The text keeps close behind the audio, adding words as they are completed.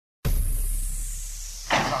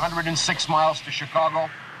106 miles to Chicago.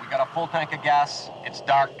 We got a full tank of gas. It's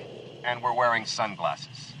dark, and we're wearing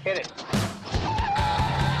sunglasses. Hit it.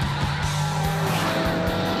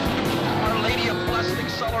 Our Lady of Blessed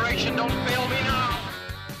Acceleration, don't fail me now.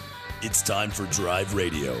 It's time for Drive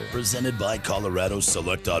Radio, presented by Colorado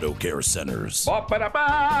Select Auto Care Centers.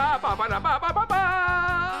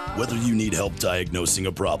 Whether you need help diagnosing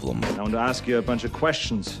a problem, I want to ask you a bunch of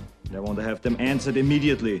questions. I want to have them answered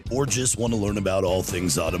immediately. or just want to learn about all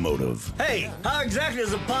things automotive, Hey, how exactly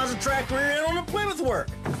does a Positrack rear end on a Plymouth work?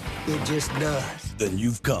 It just does. then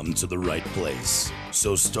you've come to the right place.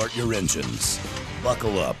 So start your engines,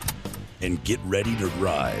 buckle up, and get ready to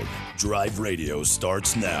ride. Drive Radio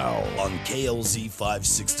starts now on KLZ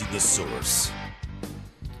 560 The Source.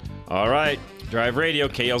 All right, Drive Radio,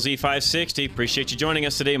 KLZ 560. Appreciate you joining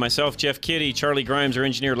us today. Myself, Jeff Kitty, Charlie Grimes, our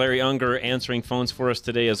engineer, Larry Unger, answering phones for us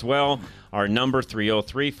today as well. Our number,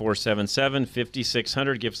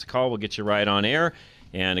 303-477-5600. Give us a call. We'll get you right on air.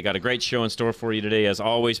 And I got a great show in store for you today, as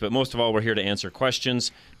always. But most of all, we're here to answer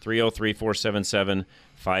questions.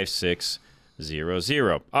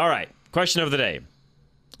 303-477-5600. All right, question of the day.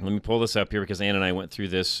 Let me pull this up here because Ann and I went through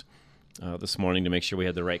this this morning to make sure we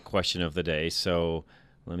had the right question of the day. So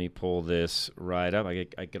let me pull this right up.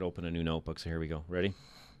 I could open a new notebook, so here we go. Ready?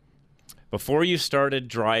 Before you started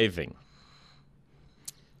driving,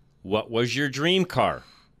 what was your dream car?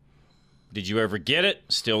 Did you ever get it,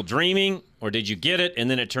 still dreaming, or did you get it and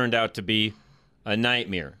then it turned out to be a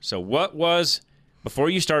nightmare? So what was, before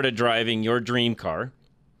you started driving, your dream car?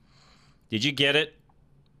 Did you get it?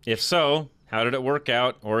 If so, how did it work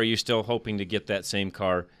out? Or are you still hoping to get that same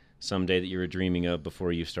car someday that you were dreaming of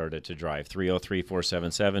before you started to drive?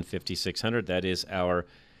 303-477-5600. That is our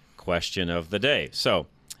question of the day. So,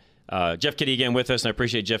 Jeff Kitty again with us, and I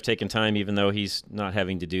appreciate Jeff taking time, even though he's not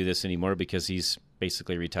having to do this anymore because he's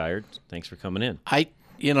basically retired. Thanks for coming in. I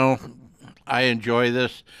enjoy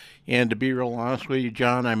this, and to be real honest with you,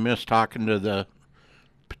 John, I miss talking to the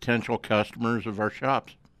potential customers of our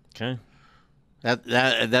shops. Okay.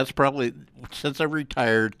 That's probably, since I've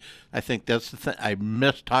retired, I think that's the thing. I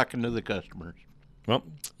miss talking to the customers. Well,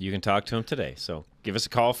 you can talk to him today. So give us a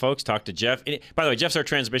call, folks. Talk to Jeff. By the way, Jeff's our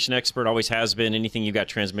transmission expert, always has been. Anything you've got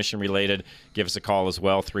transmission related, give us a call as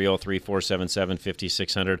well,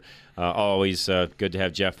 303-477-5600. Always good to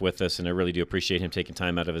have Jeff with us, and I really do appreciate him taking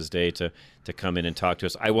time out of his day to come in and talk to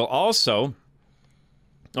us. I will also,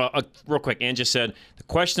 real quick, Ann just said, the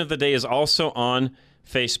question of the day is also on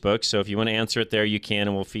Facebook, so if you want to answer it there, you can,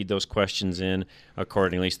 and we'll feed those questions in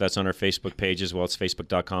accordingly. So that's on our Facebook page as well. It's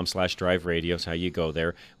facebook.com/Drive Radio. That's how you go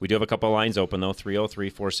there. We do have a couple of lines open, though,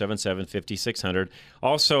 303-477-5600.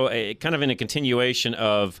 Also, kind of in a continuation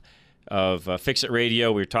of Fix It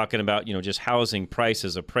Radio, we were talking about, just housing,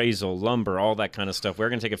 prices, appraisal, lumber, all that kind of stuff. We're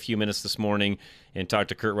going to take a few minutes this morning and talk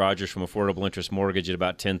to Kurt Rogers from Affordable Interest Mortgage at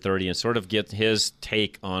about 10:30 and sort of get his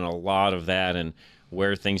take on a lot of that and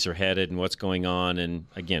where things are headed and what's going on. And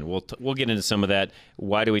again, we'll get into some of that.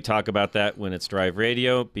 Why do we talk about that when it's Drive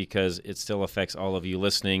Radio? Because it still affects all of you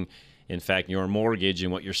listening. In fact, your mortgage and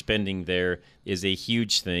what you're spending there is a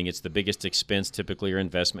huge thing. It's the biggest expense, typically, or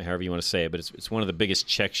investment, however you want to say it. But it's one of the biggest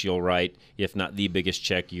checks you'll write, if not the biggest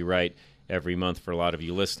check you write every month for a lot of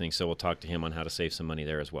you listening. So we'll talk to him on how to save some money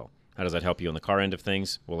there as well. How does that help you on the car end of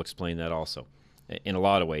things? We'll explain that also, in a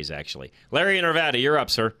lot of ways, actually. Larry in Arvada, you're up,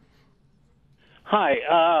 sir.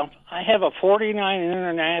 Hi, I have a 49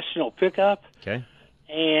 International pickup. Okay.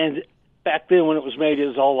 And back then when it was made, it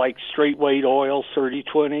was all like straight weight oil,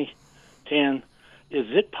 30-20-10. Is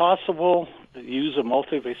it possible to use a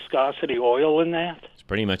multi-viscosity oil in that? It's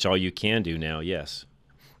pretty much all you can do now, yes.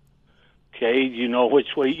 Okay, do you know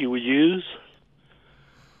which weight you would use?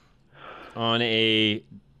 On a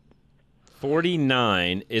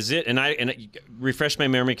 49, is it, and refresh my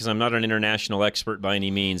memory because I'm not an international expert by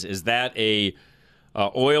any means, is that a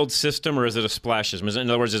oiled system or is it a splash system? In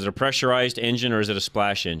other words, is it a pressurized engine or is it a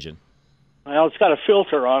splash engine? Well, it's got a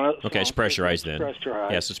filter on it. Okay, it's pressurized then.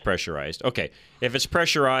 Pressurized. Yes, it's pressurized. Okay, if it's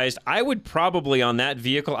pressurized, I would probably, on that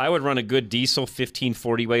vehicle, I would run a good diesel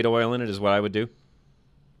 1540 weight oil in it is what I would do.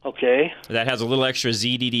 Okay. That has a little extra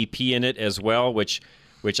ZDDP in it as well, which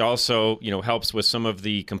also, helps with some of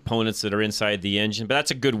the components that are inside the engine. But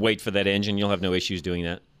that's a good weight for that engine. You'll have no issues doing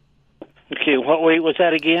that. Okay, what weight was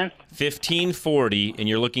that again? 1540, and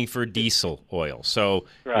you're looking for diesel oil. So,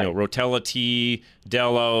 right. Rotella T,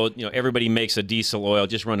 Dello, everybody makes a diesel oil.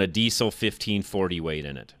 Just run a diesel 1540 weight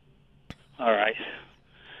in it. All right.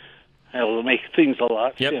 That will make things a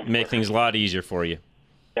lot simpler. Make things a lot easier for you.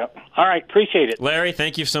 Yep. All right, appreciate it. Larry,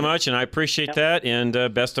 thank you so much, and I appreciate that, and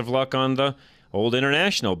best of luck on the Old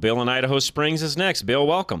International. Bill in Idaho Springs is next. Bill,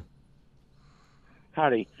 welcome.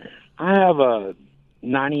 Howdy. I have a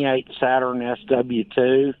 98 Saturn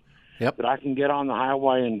SW2 that I can get on the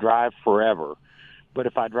highway and drive forever. But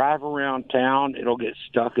if I drive around town, it'll get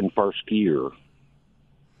stuck in first gear.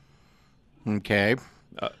 Okay.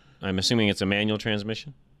 I'm assuming it's a manual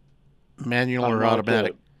transmission? Manual or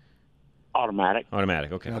automatic? Automatic.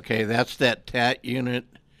 Automatic, okay. Okay, that's that TAT unit.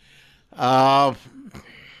 Man,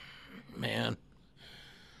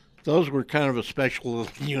 those were kind of a special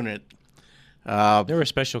unit. They were a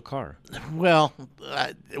special car. Well,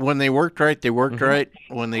 when they worked right, they worked right.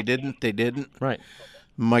 When they didn't, they didn't. Right.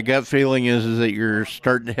 My gut feeling is that you're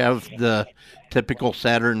starting to have the typical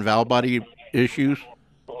Saturn valve body issues.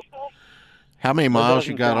 How many miles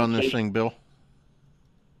you got on this thing, Bill?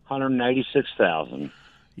 186,000.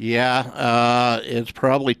 Yeah, it's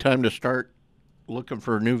probably time to start looking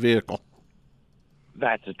for a new vehicle.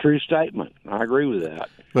 That's a true statement. I agree with that.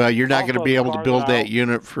 Well, you're not going to be able to build that out.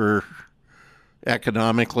 unit for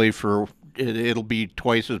economically for it'll be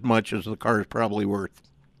twice as much as the car is probably worth.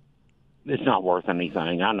 It's not worth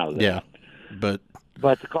anything. I know that. Yeah, but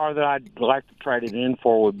the car that I'd like to trade it in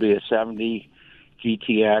for would be a 70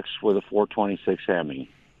 GTX with a 426 Hemi.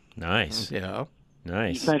 Nice. Yeah.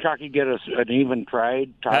 Nice. You think I could get an even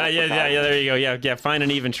trade? Yeah, there you go. Yeah, find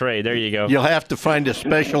an even trade. There you go. You'll have to find a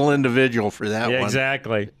special individual for that one.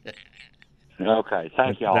 Exactly. Okay,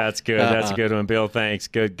 thank y'all. That's good. That's a good one, Bill. Thanks.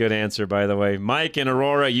 Good answer, by the way. Mike in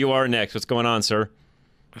Aurora, you are next. What's going on, sir?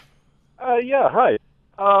 Yeah, hi.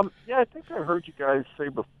 I think I heard you guys say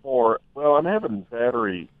before, well, I'm having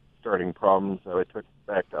battery starting problems. So I took it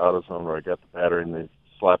back to AutoZone where I got the battery, and they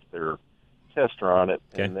slapped their tester on it,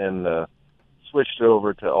 and then switched it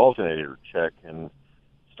over to alternator check and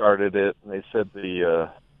started it, and they said the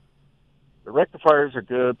rectifiers are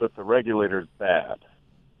good, but the regulator's bad.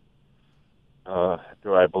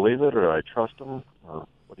 Do I believe it, or do I trust them, or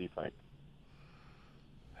what do you think?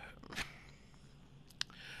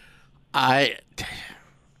 I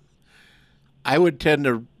would tend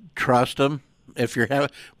to trust them. If you're having,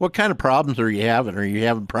 what kind of problems are you having? Are you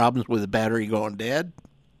having problems with the battery going dead?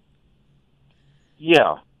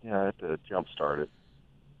 Yeah, I have to jump start it.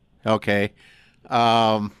 Okay.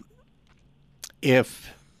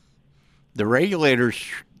 If the regulator's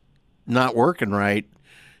not working right,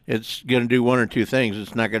 it's going to do one or two things.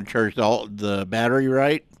 It's not going to charge the battery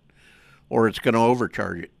right, or it's going to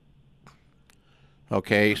overcharge it.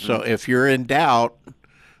 Okay, so if you're in doubt,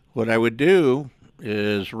 what I would do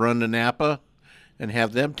is run to Napa and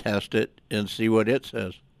have them test it and see what it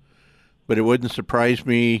says. But it wouldn't surprise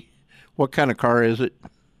me. What kind of car is it?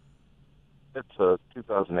 It's a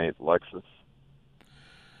 2008 Lexus.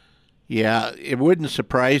 Yeah, it wouldn't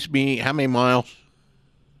surprise me. How many miles?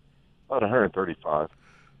 About 135.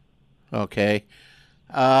 Okay.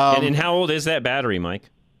 And how old is that battery, Mike?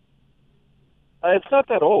 It's not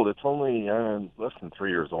that old. It's only less than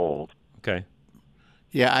 3 years old. Okay.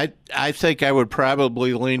 Yeah, I think I would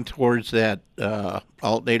probably lean towards that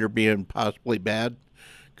alternator being possibly bad,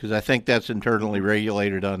 because I think that's internally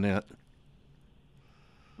regulated on that.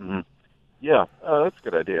 Mm-hmm. Yeah, that's a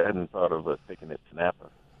good idea. I hadn't thought of taking it to Napa.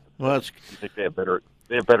 Well, you think they have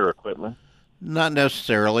better equipment? Not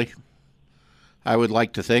necessarily. I would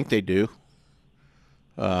like to think they do.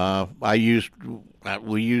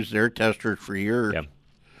 We used their testers for years. Yeah.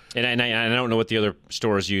 And I don't know what the other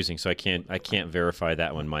store is using, so I can't verify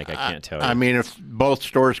that one, Mike. I can't tell you. I mean, if both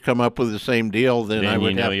stores come up with the same deal, then I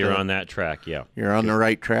would have you're on that track. Yeah, you're on the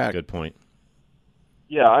right track. Good point.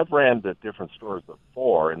 Yeah, I've ran to different stores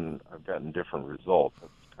before, and I've gotten different results.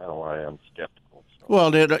 That's kind of why I'm skeptical. So.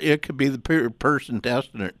 Well, it could be the person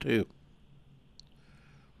testing it too.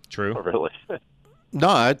 True. Oh, really?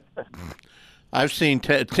 No, I've seen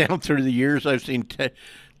down through the years. I've seen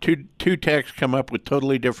two techs come up with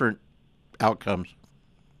totally different outcomes.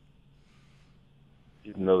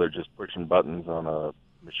 Even though they're just pushing buttons on a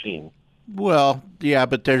machine. Well, yeah,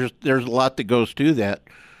 but there's a lot that goes to that.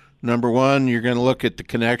 Number one, you're going to look at the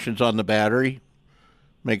connections on the battery,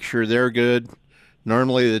 make sure they're good.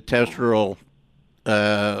 Normally, the tester will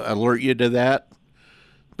alert you to that,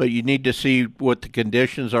 but you need to see what the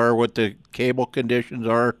conditions are, what the cable conditions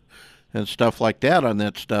are, and stuff like that on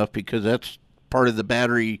that stuff, because that's part of the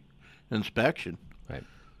battery inspection, right?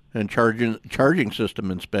 And charging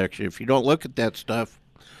system inspection. If you don't look at that stuff,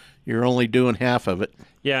 you're only doing half of it.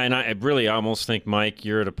 Yeah, and I really almost think, Mike,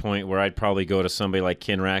 you're at a point where I'd probably go to somebody like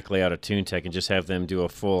Ken Rackley out of TuneTech and just have them do a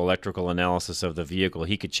full electrical analysis of the vehicle.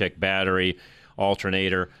 He could check battery,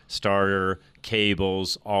 alternator, starter,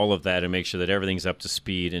 cables, all of that, and make sure that everything's up to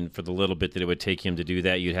speed. And for the little bit that it would take him to do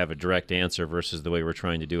that, you'd have a direct answer versus the way we're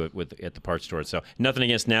trying to do it at the parts store itself. Nothing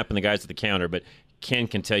against Napa and the guys at the counter, but Ken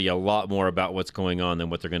can tell you a lot more about what's going on than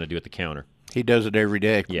what they're going to do at the counter. He does it every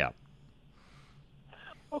day. Yeah.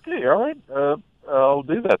 Okay, all right. I'll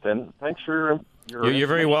do that then. Thanks for your You're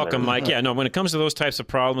very welcome, Mike. Yeah, no, when it comes to those types of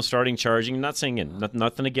problems, starting charging, I'm not saying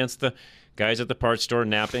nothing against the guys at the parts store,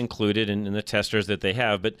 Napa included, and the testers that they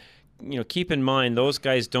have, but keep in mind those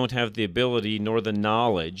guys don't have the ability nor the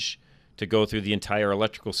knowledge to go through the entire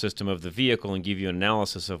electrical system of the vehicle and give you an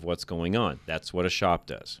analysis of what's going on. That's what a shop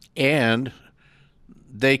does. And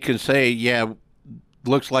they can say, yeah,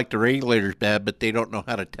 looks like the regulator's bad, but they don't know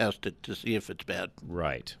how to test it to see if it's bad.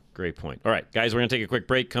 Right. Great point. All right, guys, we're going to take a quick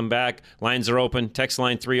break, come back. Lines are open. Text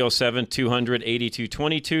line 307-200-8222,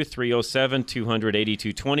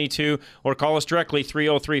 307-200-8222, or call us directly,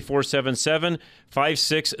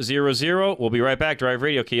 303-477-5600. We'll be right back. Drive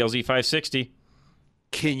Radio, KLZ 560.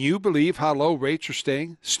 Can you believe how low rates are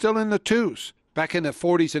staying? Still in the twos. Back in the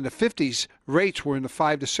 40s and the 50s, rates were in the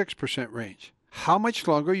 5 to 6% range. How much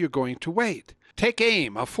longer are you going to wait? Take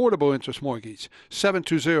AIM, Affordable Interest Mortgage,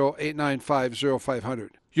 720-895-0500.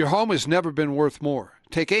 Your home has never been worth more.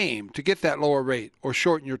 Take AIM to get that lower rate or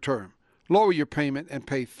shorten your term. Lower your payment and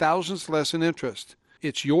pay thousands less in interest.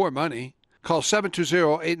 It's your money. Call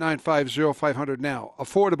 720-895-0500 now.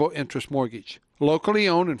 Affordable Interest Mortgage. Locally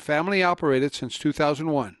owned and family operated since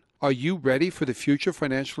 2001. Are you ready for the future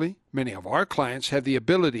financially? Many of our clients have the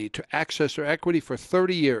ability to access their equity for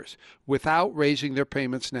 30 years without raising their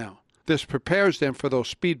payments now. This prepares them for those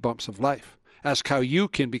speed bumps of life. Ask how you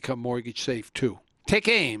can become mortgage safe too. Take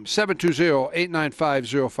AIM,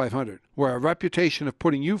 720-895-0500, where a reputation of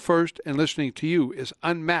putting you first and listening to you is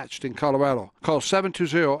unmatched in Colorado. Call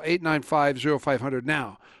 720-895-0500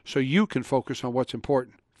 now so you can focus on what's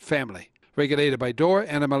important, family. Regulated by DOR,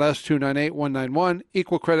 NMLS 298191,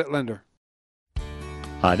 Equal Credit Lender.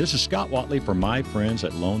 Hi, this is Scott Watley from my friends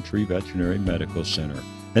at Lone Tree Veterinary Medical Center.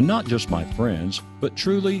 And not just my friends, but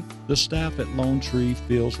truly the staff at Lone Tree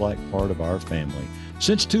feels like part of our family.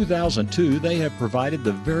 Since 2002, they have provided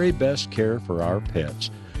the very best care for our pets.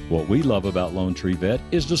 What we love about Lone Tree Vet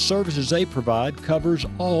is the services they provide covers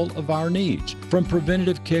all of our needs, from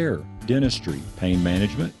preventative care, dentistry, pain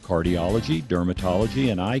management, cardiology,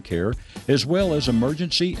 dermatology, and eye care, as well as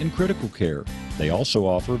emergency and critical care. They also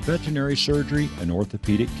offer veterinary surgery and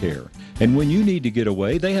orthopedic care. And when you need to get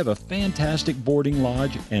away, they have a fantastic boarding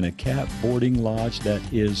lodge and a cat boarding lodge that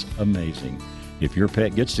is amazing. If your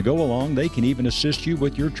pet gets to go along, they can even assist you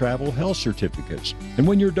with your travel health certificates. And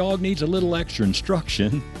when your dog needs a little extra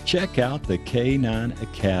instruction, check out the K9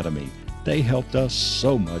 Academy. They helped us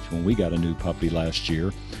so much when we got a new puppy last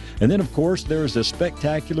year. And then, of course, there's the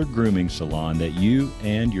spectacular grooming salon that you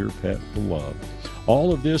and your pet will love.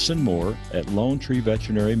 All of this and more at Lone Tree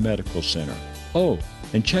Veterinary Medical Center. Oh,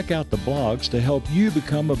 and check out the blogs to help you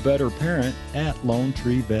become a better parent at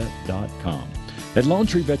LoneTreeVet.com. At Lone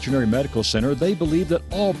Tree Veterinary Medical Center, they believe that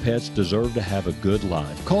all pets deserve to have a good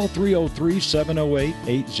life. Call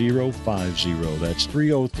 303-708-8050. That's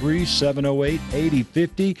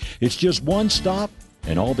 303-708-8050. It's just one stop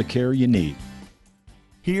and all the care you need.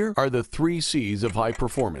 Here are the 3 C's of high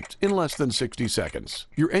performance in less than 60 seconds.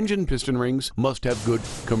 Your engine piston rings must have good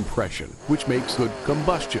compression, which makes good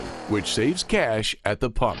combustion, which saves cash at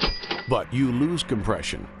the pump. But you lose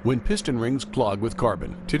compression when piston rings clog with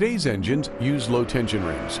carbon. Today's engines use low tension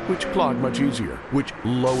rings, which clog much easier, which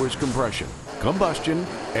lowers compression, combustion,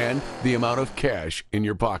 and the amount of cash in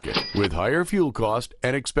your pocket, with higher fuel cost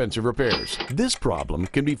and expensive repairs. This problem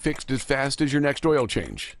can be fixed as fast as your next oil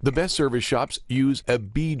change. The best service shops use a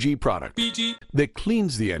BG product that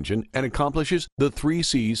cleans the engine and accomplishes the 3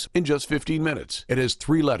 C's in just 15 minutes. It has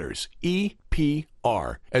 3 letters,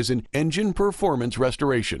 EPR, as in Engine Performance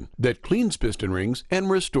Restoration, that cleans piston rings and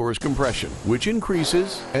restores compression, which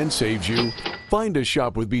increases and saves you. Find a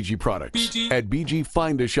shop with BG products at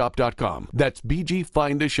bgfindashop.com. That's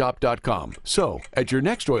bgfindashop.com. So, at your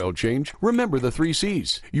next oil change, remember the 3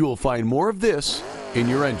 C's. You will find more of this in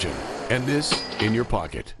your engine and this in your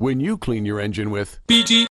pocket when you clean your engine with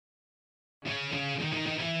BG.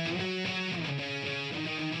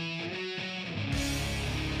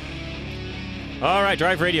 All right,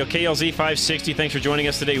 Drive Radio, KLZ 560. Thanks for joining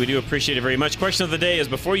us today. We do appreciate it very much. Question of the day is,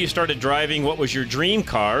 before you started driving, what was your dream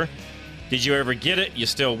car? Did you ever get it? You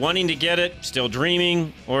still wanting to get it? Still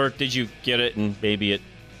dreaming? Or did you get it and maybe it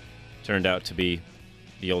turned out to be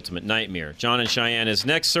the ultimate nightmare? John and Cheyenne is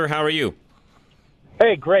next. Sir, how are you?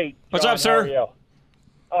 Hey, great. What's John, up, sir? How are you?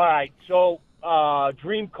 All right, so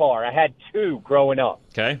dream car. I had 2 growing up.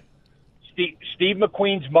 Okay. Steve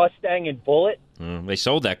McQueen's Mustang and Bullet. They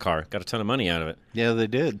sold that car. Got a ton of money out of it. Yeah, they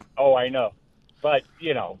did. Oh, I know. But,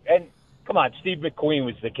 and come on, Steve McQueen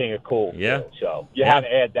was the king of cool. Yeah. Too, so you had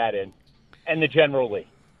to add that in. and the General Lee.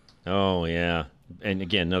 Oh, yeah. And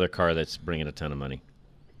again, another car that's bringing a ton of money.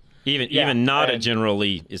 Even not a General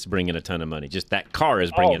Lee is bringing a ton of money. Just that car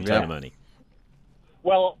is bringing a ton of money.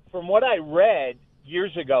 Well, from what I read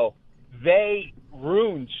years ago, they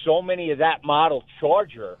ruined so many of that model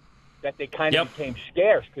Charger that they kind of became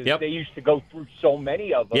scarce because they used to go through so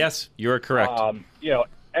many of them. Yes, you are correct.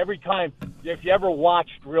 Every time, if you ever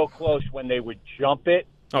watched real close when they would jump it,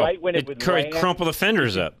 right when it would land, crumple the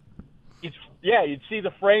fenders up. You'd see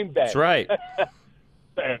the frame bend. That's right.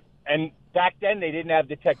 And back then, they didn't have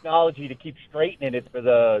the technology to keep straightening it for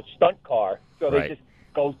the stunt car, so they just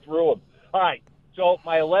go through them. All right, so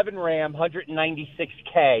my 11 Ram,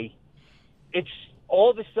 196K, it's all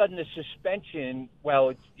of a sudden the suspension,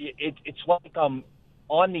 well, it's like I'm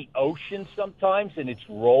on the ocean sometimes, and it's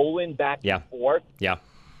rolling back and forth. Yeah.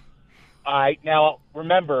 All right, now,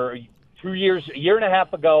 remember, a year and a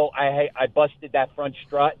half ago, I busted that front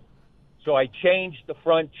strut, so I changed the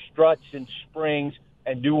front struts and springs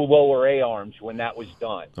and new lower A-arms when that was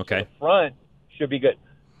done. Okay. So the front should be good.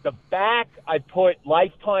 The back, I put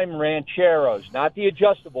Lifetime Rancheros, not the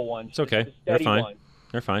adjustable ones. It's okay. The steady They're fine. ones.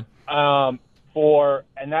 They're fine.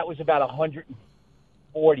 And that was about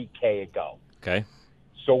 140K ago. Okay.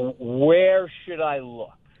 So where should I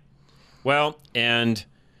look? Well,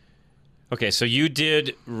 so you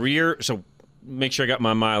did rear, so make sure I got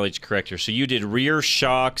my mileage correct here. So you did rear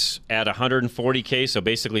shocks at 140K, so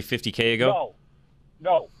basically 50K ago?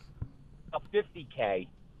 No, 50K,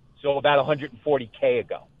 so about 140K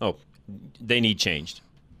ago. Oh, they need changed.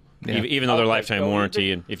 Yeah. Even though they're lifetime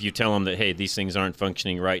warranty, and if you tell them that, hey, these things aren't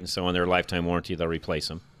functioning right and so on, their lifetime warranty, they'll replace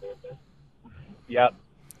them. Yep.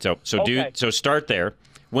 So start there.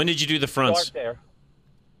 When did you do the fronts? Start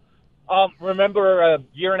there. Remember a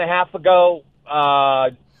year and a half ago,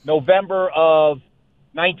 November of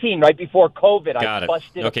 19, right before COVID, Got I it.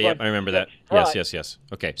 busted Okay, a front I remember that. strut. Yes.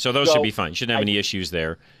 Okay, so those should be fine. You shouldn't have any issues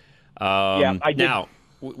there. I did. Now,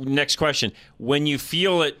 next question. When you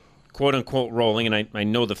feel it, quote-unquote, rolling, and I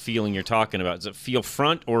know the feeling you're talking about, does it feel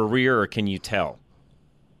front or rear, or can you tell?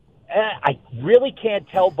 I really can't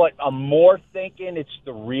tell, but I'm more thinking it's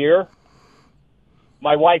the rear.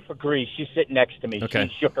 My wife agrees. She's sitting next to me. Okay.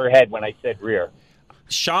 She shook her head when I said rear.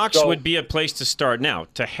 Shocks would be a place to start. Now,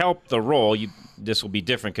 to help the roll, this will be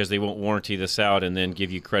different because they won't warranty this out and then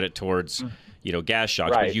give you credit towards, gas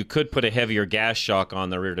shocks. Right. But you could put a heavier gas shock on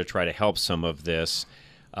the rear to try to help some of this.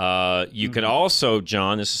 You could also,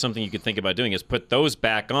 John, this is something you could think about doing, is put those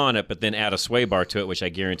back on it, but then add a sway bar to it, which I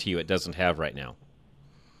guarantee you it doesn't have right now.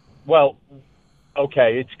 Well,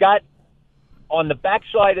 okay, it's got, on the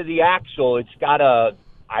backside of the axle, it's got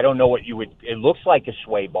I don't know what it looks like a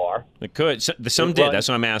sway bar. It could. Some did. That's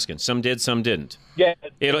what I'm asking. Some did, some didn't. Yeah.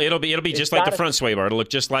 It'll be just like the front sway bar. It'll look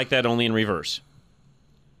just like that, only in reverse.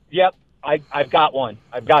 Yep. I've got one.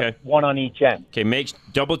 I've got one on each end. Okay,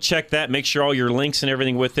 double check that. Make sure all your links and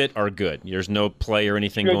everything with it are good. There's no play or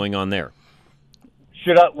anything going on there.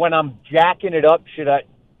 Should I, when I'm jacking it up,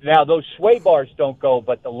 now those sway bars don't go,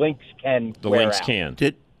 but the links can The wear links out. can.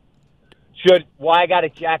 Why I got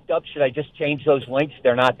it jacked up, should I just change those links?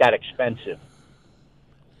 They're not that expensive.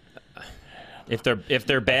 If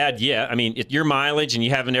they're bad, yeah. I mean, your mileage and you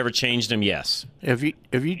haven't ever changed them, yes. Have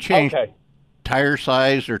you changed tire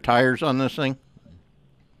size or tires on this thing?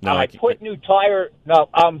 No, I put new tire. No,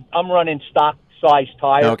 I'm running stock size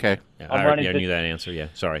tire. Okay. Yeah, I knew that answer. Yeah,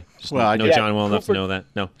 sorry. John well enough to know that.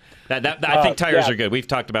 No, I think tires are good. We've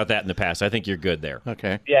talked about that in the past. I think you're good there.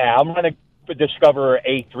 Okay. Yeah, I'm running the Discoverer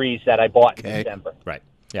A3s that I bought in December. Right.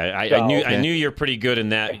 Yeah, I knew you're pretty good in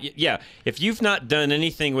that. Yeah, if you've not done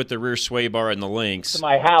anything with the rear sway bar and the links, to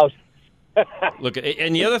my house. Look,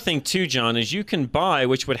 and the other thing too, John, is you can buy,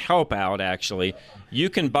 which would help out actually. You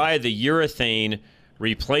can buy the urethane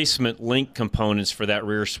replacement link components for that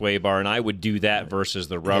rear sway bar, and I would do that versus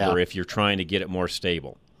the rubber if you're trying to get it more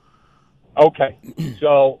stable. Okay.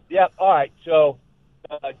 So all right. So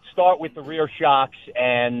start with the rear shocks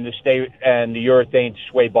and the urethane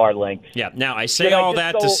sway bar links. Yeah. Now I say all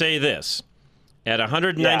that to say this: at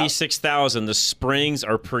 196,000, the springs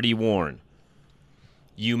are pretty worn.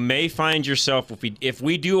 You may find yourself, if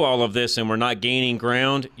we do all of this and we're not gaining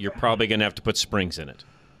ground, you're probably going to have to put springs in it.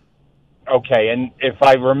 Okay, and if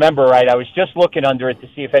I remember right, I was just looking under it to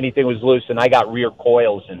see if anything was loose, and I got rear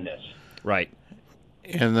coils in this. Right.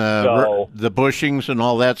 And the bushings and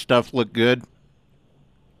all that stuff look good?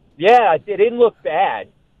 Yeah, it didn't look bad.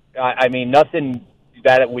 I mean, nothing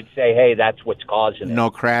that it would say, hey, that's what's causing it.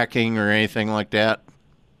 No cracking or anything like that?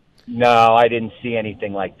 No, I didn't see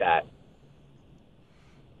anything like that.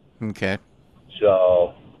 Okay.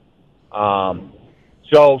 So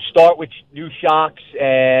So start with new shocks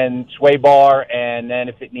and sway bar, and then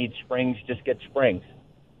if it needs springs, just get springs.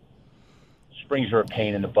 Springs are a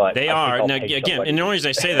pain in the butt. They are. Now, again, and the only reason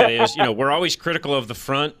I say that is, we're always critical of the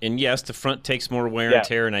front, and yes, the front takes more wear and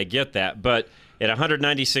tear, and I get that. But at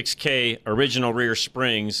 196K, original rear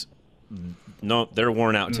springs, no, they're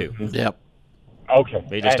worn out too. Yep. Okay.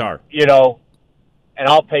 They just are. And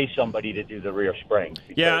I'll pay somebody to do the rear springs.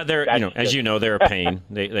 Yeah, they're as you know, they're a pain.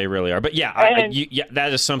 they really are. But yeah,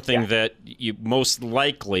 that is something that you most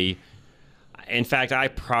likely. In fact,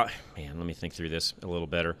 let me think through this a little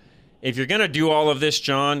better. If you're going to do all of this,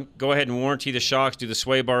 John, go ahead and warranty the shocks, do the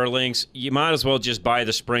sway bar links. You might as well just buy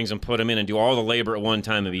the springs and put them in and do all the labor at one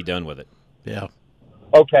time and be done with it. Yeah.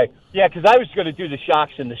 Okay. Yeah, because I was going to do the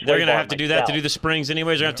shocks and the sway bar. They're going to have to do that to do the springs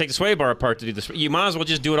anyways. They're going to have to take the sway bar apart to do the springs. You might as well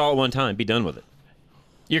just do it all at one time. Be done with it.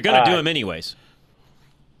 You're going to do them anyways.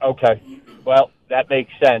 Okay. Well, that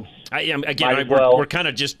makes sense. We're kind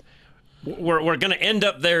of just... We're going to end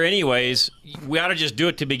up there anyways. We ought to just do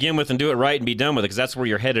it to begin with and do it right and be done with it because that's where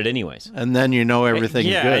you're headed anyways. And then everything's good.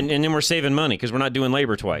 Yeah, and then we're saving money because we're not doing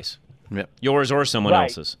labor twice. Yep. Yours or someone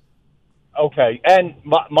else's. Okay, and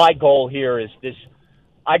my goal here is this.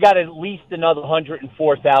 I got at least another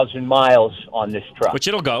 104,000 miles on this truck. Which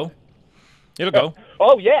it'll go. It'll go.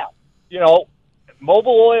 Oh, yeah.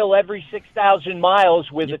 Mobile oil every 6,000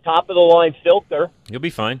 miles with a top-of-the-line filter. You'll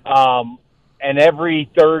be fine. And every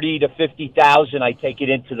 30 to 50,000, I take it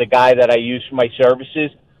into the guy that I use for my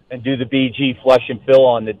services and do the BG flush and fill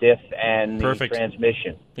on the diff and the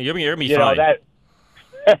transmission. You'll be fine.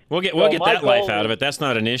 We'll get that life out of it. That's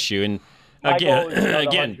not an issue. And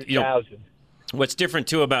again, what's different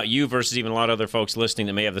too about you versus even a lot of other folks listening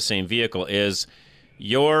that may have the same vehicle is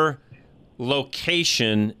your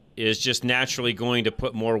location is just naturally going to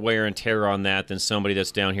put more wear and tear on that than somebody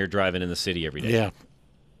that's down here driving in the city every day. Yeah.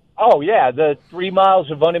 Oh, yeah, the 3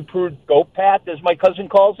 miles of unimproved goat path, as my cousin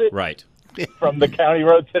calls it. Right. From the county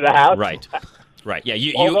road to the house. Right. Yeah,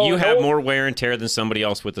 you have more wear and tear than somebody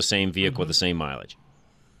else with the same vehicle with the same mileage.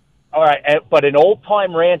 All right, but an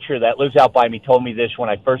old-time rancher that lives out by me told me this when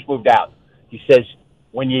I first moved out. He says,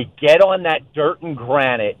 when you get on that dirt and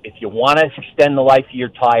granite, if you want to extend the life of your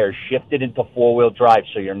tires, shift it into four-wheel drive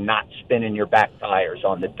so you're not spinning your back tires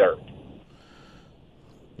on the dirt.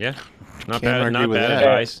 Yeah, not bad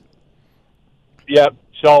advice. Yep.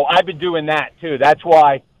 So I've been doing that too. That's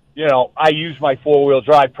why, I use my four-wheel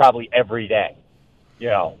drive probably every day,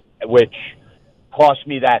 which cost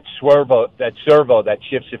me that servo that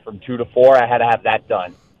shifts it from 2 to 4. I had to have that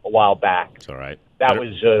done a while back. It's all right. That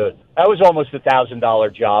was almost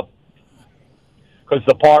 $1,000 job because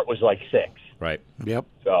the part was like $6. Right. Yep.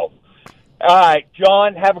 So. All right,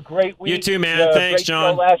 John, have a great week. You too, man. Thanks, great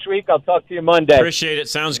John. Show last week. I'll talk to you Monday. Appreciate it.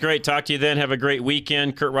 Sounds great. Talk to you then. Have a great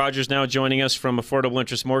weekend. Kurt Rogers now joining us from Affordable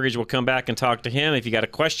Interest Mortgage. We'll come back and talk to him. If you got a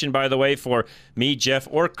question, by the way, for me, Jeff,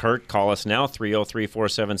 or Kurt, call us now,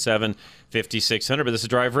 303-477-5600. But this is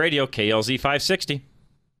Drive Radio, KLZ 560.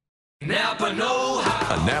 Napa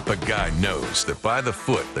know-how. A Napa guy knows that by the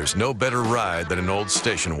foot, there's no better ride than an old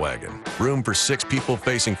station wagon. Room for 6 people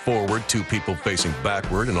facing forward, 2 people facing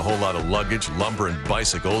backward, and a whole lot of luggage, lumber, and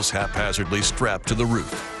bicycles haphazardly strapped to the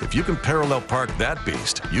roof. If you can parallel park that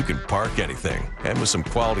beast, you can park anything. And with some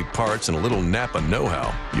quality parts and a little Napa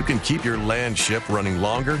know-how, you can keep your land ship running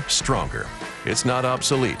longer, stronger. It's not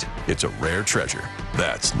obsolete. It's a rare treasure.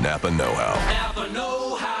 That's Napa know-how. Napa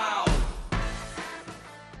know-how.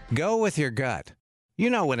 Go with your gut. You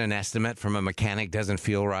know when an estimate from a mechanic doesn't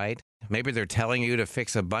feel right. Maybe they're telling you to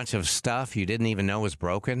fix a bunch of stuff you didn't even know was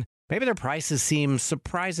broken. Maybe their prices seem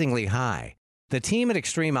surprisingly high. The team at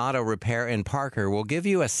Extreme Auto Repair in Parker will give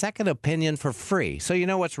you a second opinion for free so you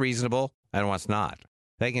know what's reasonable and what's not.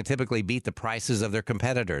 They can typically beat the prices of their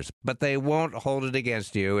competitors, but they won't hold it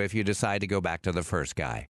against you if you decide to go back to the first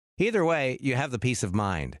guy. Either way, you have the peace of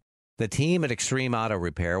mind. The team at Extreme Auto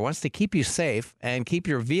Repair wants to keep you safe and keep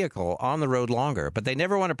your vehicle on the road longer, but they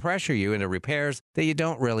never want to pressure you into repairs that you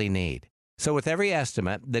don't really need. So with every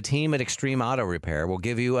estimate, the team at Extreme Auto Repair will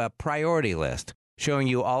give you a priority list, showing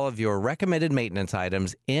you all of your recommended maintenance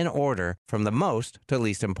items in order from the most to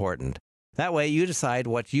least important. That way you decide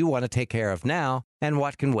what you want to take care of now and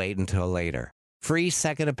what can wait until later. Free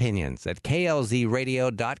second opinions at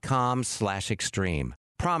klzradio.com/extreme.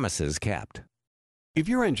 Promises kept. If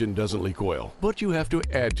your engine doesn't leak oil, but you have to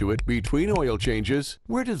add to it between oil changes,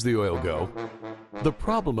 where does the oil go? The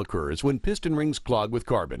problem occurs when piston rings clog with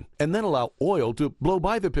carbon and then allow oil to blow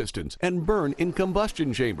by the pistons and burn in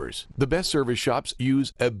combustion chambers. The best service shops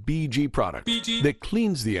use a BG product that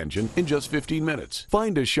cleans the engine in just 15 minutes.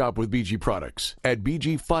 Find a shop with BG products at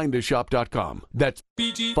bgfindashop.com. That's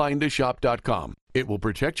bgfindashop.com. It will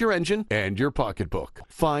protect your engine and your pocketbook.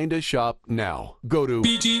 Find a shop now. Go to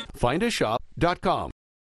bgfindashop.com.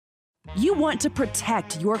 You want to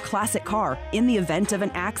protect your classic car in the event of an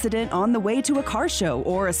accident on the way to a car show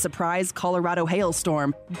or a surprise Colorado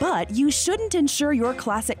hailstorm, but you shouldn't insure your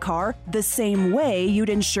classic car the same way you'd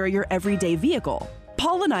insure your everyday vehicle.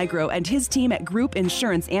 Paul Lenigro and his team at Group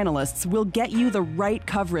Insurance Analysts will get you the right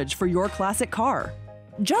coverage for your classic car.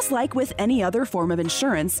 Just like with any other form of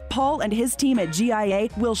insurance, Paul and his team at GIA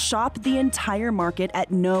will shop the entire market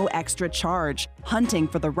at no extra charge, hunting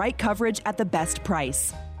for the right coverage at the best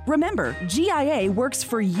price. Remember, GIA works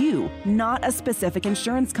for you, not a specific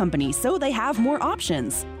insurance company, so they have more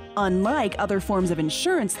options. Unlike other forms of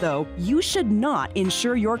insurance, though, you should not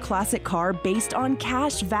insure your classic car based on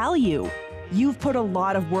cash value. You've put a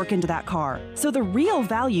lot of work into that car, so the real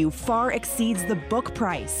value far exceeds the book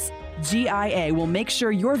price. GIA will make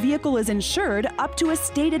sure your vehicle is insured up to a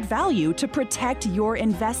stated value to protect your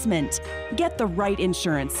investment. Get the right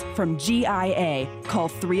insurance from GIA. Call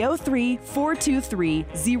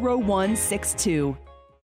 303-423-0162.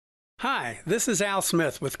 Hi, this is Al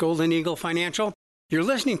Smith with Golden Eagle Financial. You're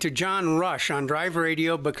listening to John Rush on Drive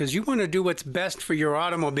Radio because you want to do what's best for your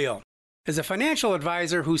automobile. As a financial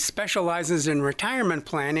advisor who specializes in retirement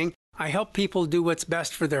planning, I help people do what's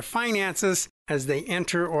best for their finances as they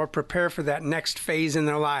enter or prepare for that next phase in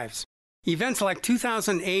their lives. Events like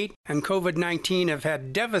 2008 and COVID-19 have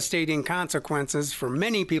had devastating consequences for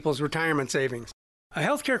many people's retirement savings. A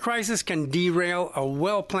healthcare crisis can derail a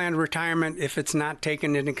well-planned retirement if it's not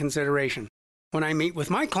taken into consideration. When I meet with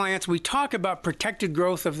my clients, we talk about protected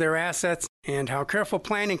growth of their assets and how careful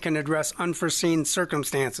planning can address unforeseen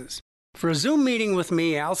circumstances. For a Zoom meeting with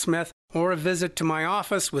me, Al Smith, or a visit to my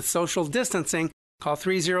office with social distancing, call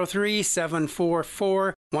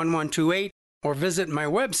 303-744-1128 or visit my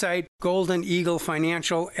website,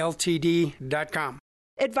 goldeneaglefinancialltd.com.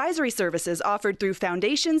 Advisory services offered through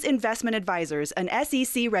Foundations Investment Advisors, an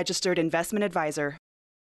SEC-registered investment advisor.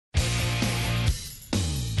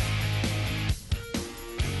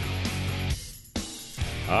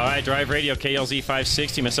 All right, Drive Radio, KLZ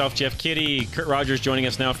 560. Myself, Jeff Kitty. Kurt Rogers joining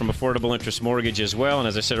us now from Affordable Interest Mortgage as well. And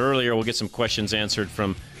as I said earlier, we'll get some questions answered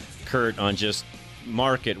from Kurt on just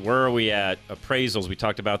market. Where are we at? Appraisals. We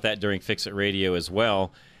talked about that during Fix It Radio as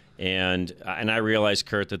well. And I realize,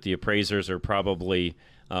 Kurt, that the appraisers are probably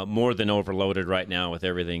more than overloaded right now with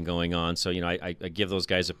everything going on. So, I give those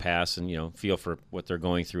guys a pass and, feel for what they're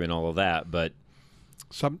going through and all of that. But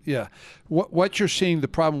what you're seeing, the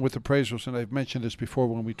problem with appraisals, and I've mentioned this before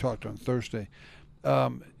when we talked on Thursday,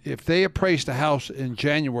 if they appraised a house in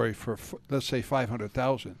January for, let's say,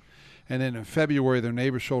 $500,000, and then in February their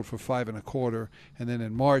neighbor sold for $525,000, and then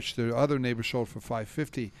in March their other neighbor sold for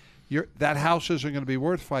 $550,000, that house isn't going to be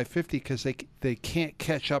worth $550,000 because they can't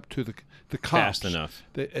catch up to the comps. Fast enough.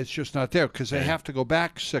 It's just not there because they have to go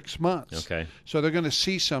back 6 months. Okay. So they're going to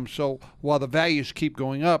see some. So while the values keep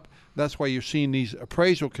going up, that's why you're seeing these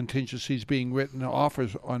appraisal contingencies being written,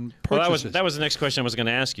 offers on purchases. Well, that was the next question I was going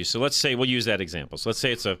to ask you. So let's say we'll use that example. So let's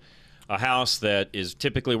say it's a house that is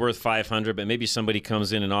typically worth $500,000, but maybe somebody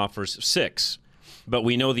comes in and offers $6,000. But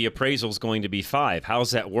we know the appraisal is going to be $5,000.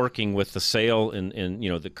 How's that working with the sale and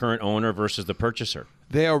the current owner versus the purchaser?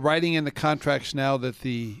 They are writing in the contracts now that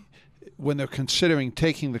when they're considering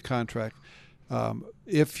taking the contract,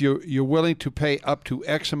 if you're willing to pay up to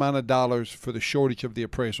X amount of dollars for the shortage of the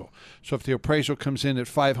appraisal. So if the appraisal comes in at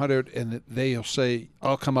 $500,000 and they'll say,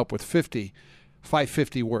 I'll come up with $50,000,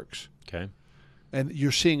 $550,000 works. Okay. And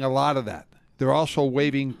you're seeing a lot of that. They're also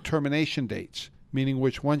waiving termination dates, meaning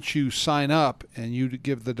which once you sign up and you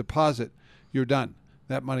give the deposit, you're done.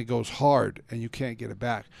 That money goes hard and you can't get it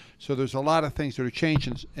back. So there's a lot of things that are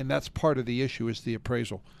changing, and that's part of the issue is the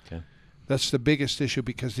appraisal. Okay. That's the biggest issue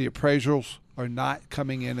because the appraisals are not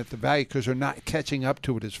coming in at the value because they're not catching up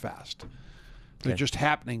to it as fast. They're just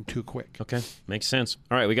happening too quick. Okay, makes sense.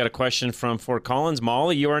 All right, we got a question from Fort Collins.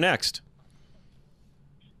 Molly, you are next.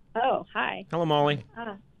 Oh, hi. Hello, Molly.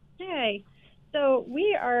 Hey. So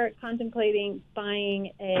we are contemplating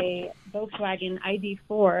buying a Volkswagen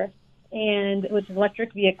ID4, and which is an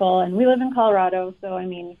electric vehicle, and we live in Colorado, so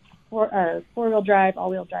four-wheel drive,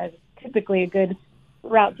 all-wheel drive is typically a good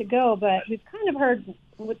route to go, but we've kind of heard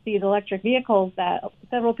with these electric vehicles that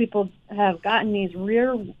several people have gotten these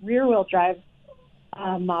rear-wheel drive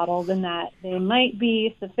models, and that they might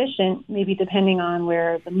be sufficient, maybe depending on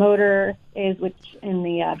where the motor is, which in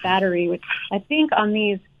the battery, which I think on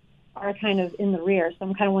these are kind of in the rear. So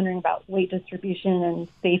I'm kind of wondering about weight distribution and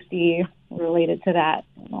safety related to that.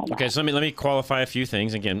 And all Okay, that. so let me qualify a few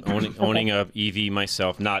things. Again, owning a EV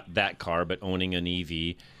myself, not that car, but owning an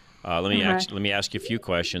EV. Let me ask you a few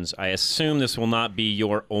questions. I assume this will not be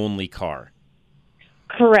your only car.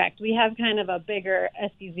 Correct. We have kind of a bigger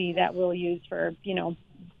SUV that we'll use for,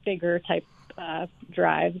 bigger type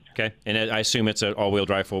drives. Okay. And I assume it's an all-wheel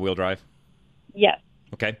drive, four-wheel drive? Yes.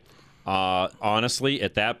 Okay. Honestly,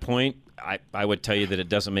 at that point, I would tell you that it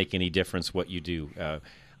doesn't make any difference what you do.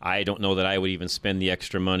 I don't know that I would even spend the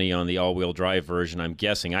extra money on the all-wheel drive version. I'm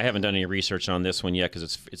guessing. I haven't done any research on this one yet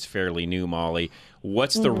because it's fairly new, Molly.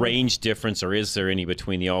 What's the range difference, or is there any,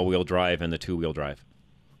 between the all-wheel drive and the two-wheel drive?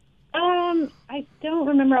 I don't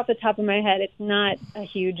remember off the top of my head. It's not a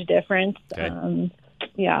huge difference. Okay.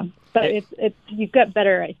 Yeah, but it's you've got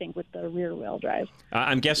better, I think, with the rear-wheel drive.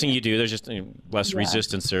 I'm guessing you do. There's just less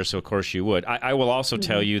resistance there, so of course you would. I will also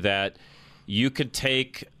tell you that you could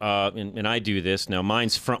take, and I do this now,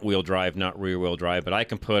 mine's front-wheel drive, not rear-wheel drive, but I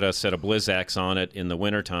can put a set of Blizzaks on it in the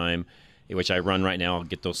wintertime, which I run right now. I'll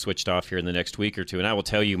get those switched off here in the next week or two. And I will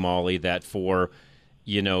tell you, Molly, that for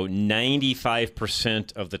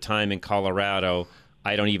 95% of the time in Colorado,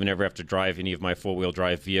 I don't even ever have to drive any of my four-wheel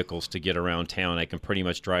drive vehicles to get around town. I can pretty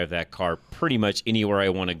much drive that car pretty much anywhere I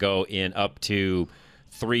want to go in up to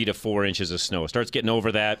 3 to 4 inches of snow. It starts getting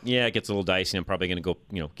over that, it gets a little dicey. I'm probably going to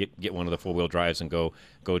go, get one of the four-wheel drives and go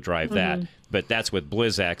drive that. But that's with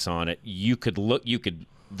Blizzaks on it. You could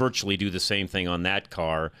virtually do the same thing on that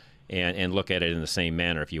car and look at it in the same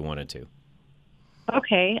manner if you wanted to.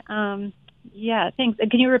 Okay. Yeah, thanks.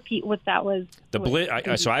 Can you repeat what that was?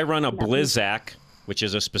 So I run a Blizzak, which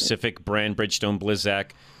is a specific brand Bridgestone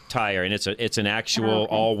Blizzak tire, and it's an actual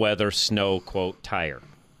all-weather snow quote tire.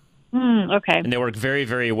 Okay. And they work very,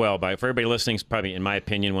 very well. For everybody listening, it's probably, in my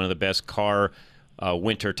opinion, one of the best car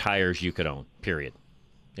winter tires you could own, period,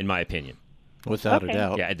 in my opinion. Without a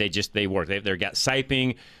doubt. Yeah, they work. They've got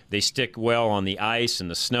siping. They stick well on the ice and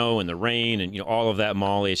the snow and the rain and all of that,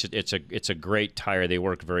 Molly. It's a great tire. They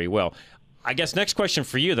work very well. I guess next question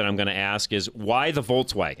for you that I'm going to ask is, why the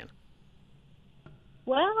Volkswagen?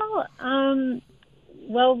 Well,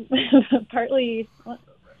 partly,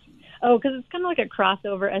 because it's kind of like a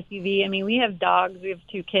crossover SUV. I mean, we have dogs, we have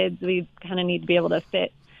 2 kids. We kind of need to be able to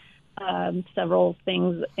fit several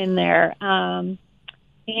things in there. And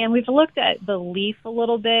we've looked at the Leaf a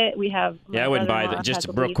little bit. We have I wouldn't buy just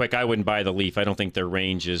real quick. I wouldn't buy the Leaf. I don't think their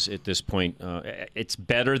range is at this point. It's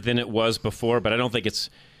better than it was before, but I don't think it's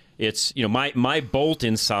my Bolt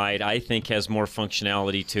inside, I think, has more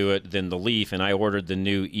functionality to it than the Leaf, and I ordered the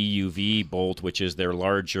new EUV Bolt, which is their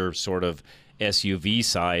larger sort of SUV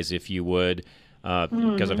size, if you would,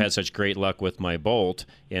 because I've had such great luck with my Bolt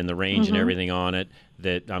and the range and everything on it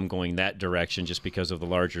that I'm going that direction just because of the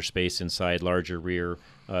larger space inside, larger rear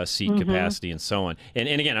seat capacity, and so on. And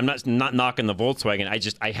again, I'm not knocking the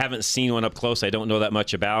Volkswagen. I haven't seen one up close. I don't know that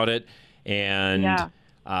much about it, and.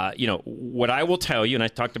 What I will tell you, and I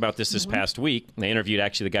talked about this past week, and I interviewed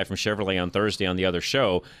actually the guy from Chevrolet on Thursday on the other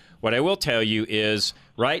show. What I will tell you is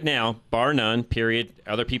right now, bar none, period,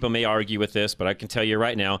 other people may argue with this, but I can tell you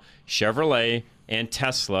right now, Chevrolet and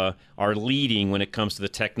Tesla are leading when it comes to the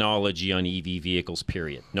technology on EV vehicles,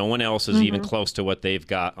 period. No one else is even close to what they've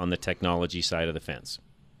got on the technology side of the fence.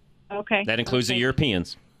 Okay. That includes the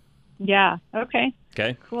Europeans. Yeah, okay.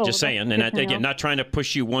 Okay, cool. Just saying. And again, not trying to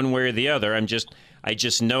push you one way or the other. I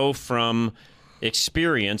just know from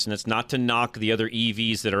experience, and it's not to knock the other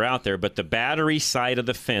EVs that are out there, but the battery side of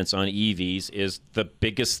the fence on EVs is the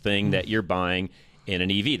biggest thing that you're buying in an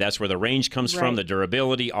EV. That's where the range comes from, the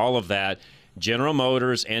durability, all of that. General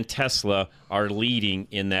Motors and Tesla are leading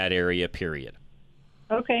in that area, period.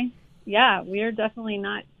 Okay. Yeah, we are definitely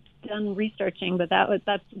not done researching, but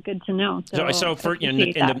that's good to know. So for in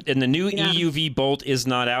the new EUV Bolt is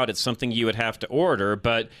not out. It's something you would have to order,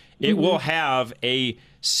 but it will have a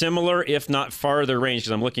similar, if not farther range.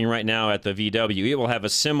 Because I'm looking right now at the VW, it will have a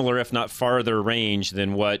similar, if not farther range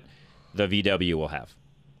than what the VW will have,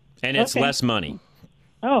 and it's less money.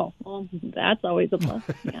 Oh, well, that's always a plus.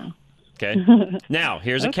 Yeah. Okay. Now,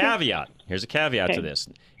 here's a caveat. Here's a caveat to this.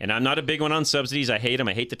 And I'm not a big one on subsidies. I hate them.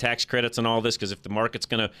 I hate the tax credits and all this because if the market's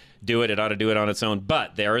going to do it, it ought to do it on its own.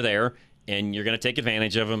 But they're there, and you're going to take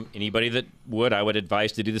advantage of them. Anybody that would, I would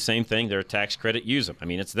advise to do the same thing. They're a tax credit. Use them. I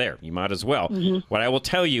mean, it's there. You might as well. What I will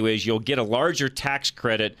tell you is you'll get a larger tax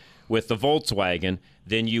credit with the Volkswagen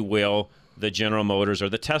than you will the General Motors or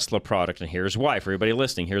the Tesla product. And here's why. For everybody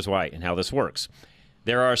listening, here's why and how this works.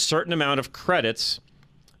 There are a certain amount of credits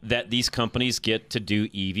that these companies get to do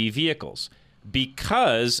EV vehicles.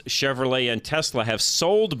 Because Chevrolet and Tesla have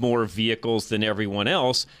sold more vehicles than everyone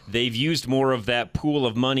else, they've used more of that pool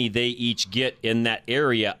of money they each get in that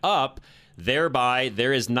area up. Thereby,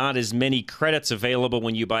 there is not as many credits available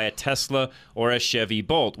when you buy a Tesla or a Chevy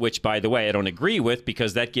Bolt, which, by the way, I don't agree with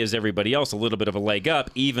because that gives everybody else a little bit of a leg up,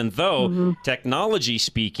 even though, technology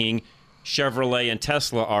speaking, Chevrolet and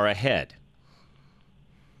Tesla are ahead.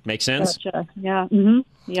 Make sense? Gotcha. Yeah. Mm-hmm.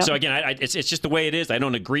 Yep. So again, it's just the way it is. I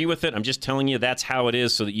don't agree with it. I'm just telling you that's how it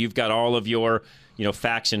is, so that you've got all of your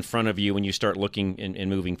facts in front of you when you start looking and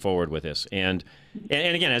moving forward with this. And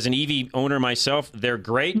again, as an EV owner myself, they're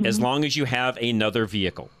great as long as you have another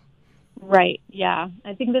vehicle. Right. Yeah.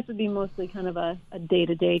 I think this would be mostly kind of a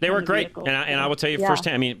day-to-day. They were great, vehicle. and I will tell you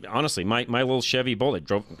firsthand. I mean, honestly, my little Chevy Bolt, it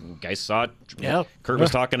drove. Guys saw it. Yeah. Kurt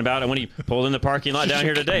was talking about it when he pulled in the parking lot down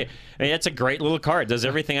here today. I mean, it's a great little car. It does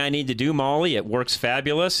everything I need to do, Molly. It works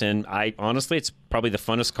fabulous, and honestly, it's probably the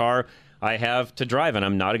funnest car I have to drive, and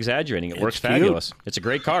I'm not exaggerating. It works fabulous. It's a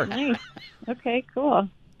great car. Nice. Okay. Cool.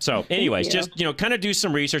 So, anyways, just kind of do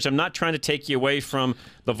some research. I'm not trying to take you away from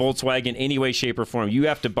the Volkswagen any way, shape, or form. You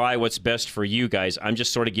have to buy what's best for you guys. I'm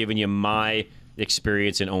just sort of giving you my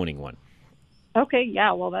experience in owning one. Okay.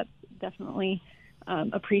 Yeah. Well, that's definitely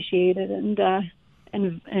appreciated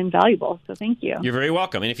and valuable. So, thank you. You're very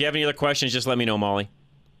welcome. And if you have any other questions, just let me know, Molly.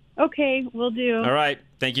 Okay, will do. All right.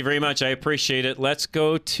 Thank you very much. I appreciate it. Let's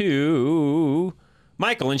go to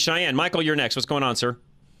Michael in Cheyenne. Michael, you're next. What's going on, sir?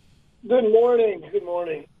 Good morning. Good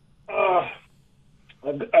morning.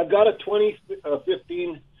 I've got a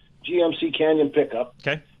 2015 GMC Canyon pickup.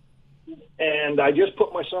 Okay. And I just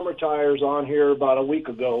put my summer tires on here about a week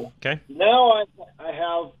ago. Okay. Now I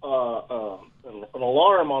have an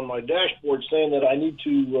alarm on my dashboard saying that I need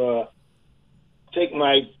to take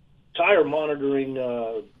my tire monitoring,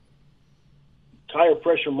 tire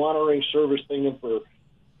pressure monitoring service thing in for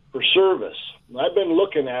service. And I've been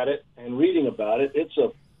looking at it and reading about it.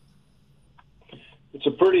 It's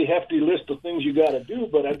a pretty hefty list of things you got to do,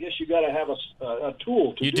 but I guess you got to have a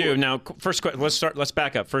tool to You do. Now, first, let's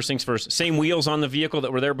back up. First things first. Same wheels on the vehicle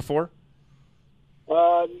that were there before?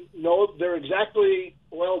 No, they're exactly,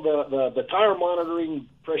 the tire monitoring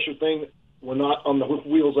pressure thing were not on the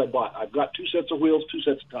wheels I bought. I've got 2 sets of wheels, 2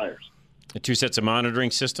 sets of tires. 2 sets of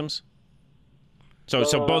monitoring systems? So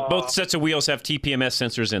both sets of wheels have TPMS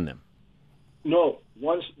sensors in them? No.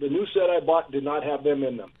 The new set I bought did not have them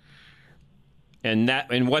in them.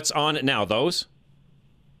 And what's on it now? Those?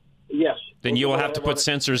 Yes. Then you will have to put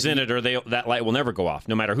sensors in it, or that light will never go off,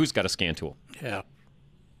 no matter who's got a scan tool. Yeah.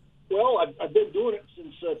 Well, I've been doing it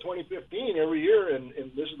since 2015 every year, and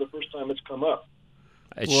this is the first time it's come up.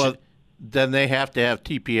 Then they have to have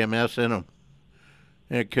TPMS in them.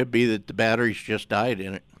 And it could be that the batteries just died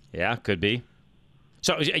in it. Yeah, could be.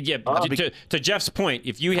 So, yeah, to Jeff's point,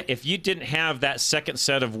 if you didn't have that second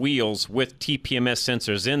set of wheels with TPMS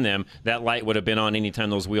sensors in them, that light would have been on anytime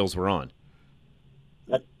those wheels were on.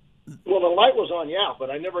 Well, the light was on, yeah, but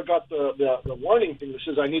I never got the warning thing that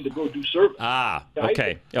says I need to go do service. Ah,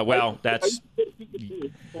 okay. I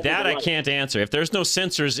can't answer. If there's no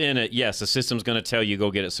sensors in it, yes, the system's going to tell you go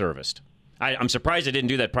get it serviced. I'm surprised it didn't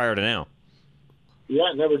do that prior to now. Yeah,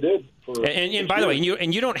 it never did. And by the way,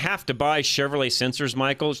 you don't have to buy Chevrolet sensors,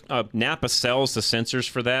 Michael. Napa sells the sensors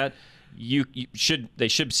for that. They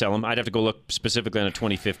should sell them. I'd have to go look specifically on a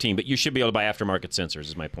 2015, but you should be able to buy aftermarket sensors.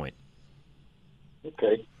 Is my point.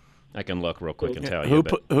 Okay. I can look real quick and tell you.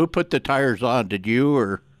 Who put the tires on? Did you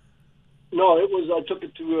or? No, it was. I took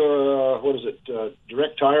it to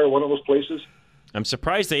Direct Tire, one of those places. I'm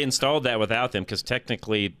surprised they installed that without them, because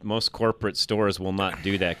technically most corporate stores will not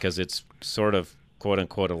do that because it's sort of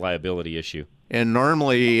quote-unquote a liability issue. And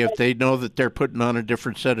normally, if they know that they're putting on a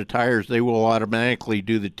different set of tires, they will automatically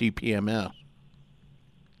do the TPMS.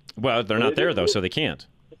 Well, they're not there, though, so they can't.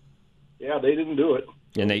 Yeah, they didn't do it.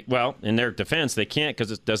 And in their defense, they can't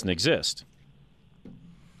because it doesn't exist.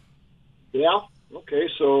 Yeah, okay,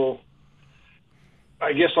 so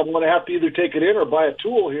I guess I'm going to have to either take it in or buy a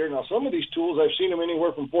tool here. Now, some of these tools, I've seen them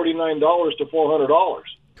anywhere from $49 to $400.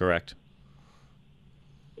 Correct.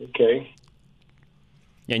 Okay.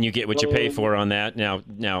 And you get what you pay for on that. Now,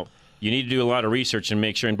 you need to do a lot of research and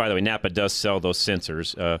make sure. And by the way, Napa does sell those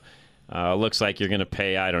sensors. Looks like you're going to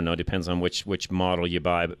pay, I don't know, depends on which model you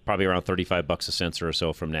buy, but probably around $35 a sensor or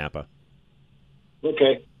so from Napa.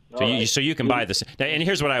 Okay. So you can buy this. And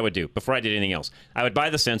here's what I would do before I did anything else. I would buy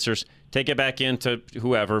the sensors, take it back into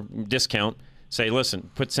whoever, discount, say, listen,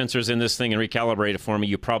 put sensors in this thing and recalibrate it for me.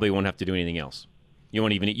 You probably won't have to do anything else. You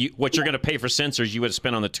won't even what you're going to pay for sensors you would have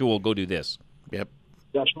spent on the tool, go do this. Yep.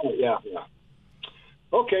 That's right, yeah.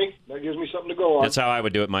 Okay, that gives me something to go on. That's how I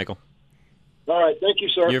would do it, Michael. All right, thank you,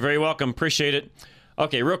 sir. You're very welcome. Appreciate it.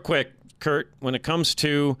 Okay, real quick, Kurt, when it comes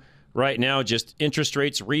to right now, just interest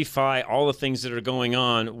rates, refi, all the things that are going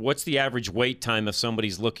on, what's the average wait time if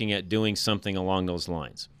somebody's looking at doing something along those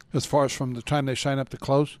lines? As far as from the time they sign up to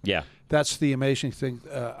close? Yeah. That's the amazing thing.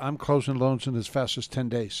 I'm closing loans in as fast as 10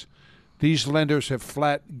 days. These lenders have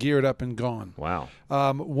flat geared up and gone. Wow.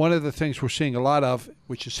 One of the things we're seeing a lot of,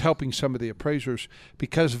 which is helping some of the appraisers,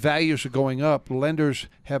 because values are going up, lenders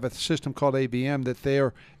have a system called ABM that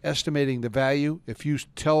they're estimating the value. If you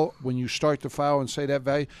tell when you start the file and say that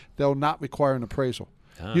value, they'll not require an appraisal.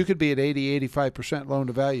 You could be at 80, 85% loan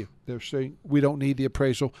to value. They're saying we don't need the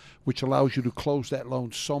appraisal, which allows you to close that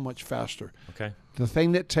loan so much faster. Okay. The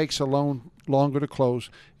thing that takes a loan longer to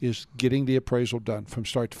close is getting the appraisal done from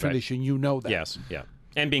start to finish, and you know that. Yes, yeah.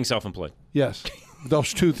 And being self-employed. Yes,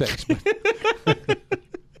 those two things.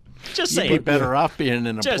 Just say You'd be better off being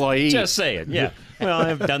an employee. Just say it, yeah. Well,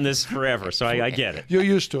 I've done this forever, so I get it. You're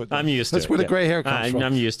used to it. I'm used to it. That's where the gray hair comes from.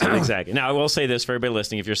 I'm used to it, exactly. Now, I will say this for everybody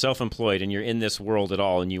listening. If you're self-employed and you're in this world at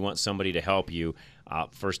all and you want somebody to help you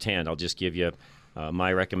firsthand, I'll just give you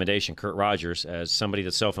my recommendation, Kurt Rogers, as somebody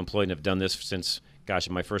that's self-employed and have done this since,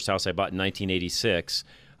 my first house I bought in 1986.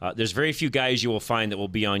 There's very few guys you will find that will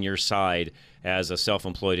be on your side as a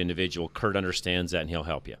self-employed individual. Kurt understands that, and he'll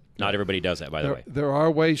help you. Not everybody does that, by the way. There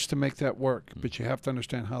are ways to make that work, but you have to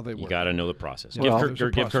understand how they work. You got to know the process. Well,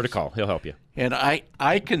 give Kurt a call. He'll help you. And I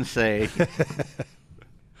can say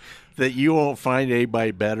that you won't find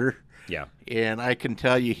anybody better. Yeah. And I can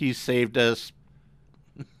tell you he's saved us,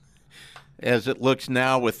 as it looks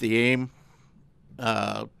now with the AIM.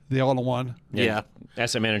 The all-in-one. Yeah.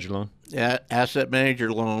 Asset manager loan. Yeah, asset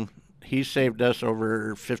manager loan. He saved us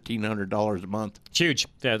over $1,500 a month. It's huge.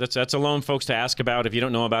 Yeah, that's a loan, folks, to ask about. If you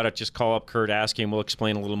don't know about it, just call up Kurt, ask him. We'll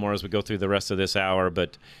explain a little more as we go through the rest of this hour.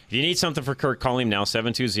 But if you need something for Kurt, call him now,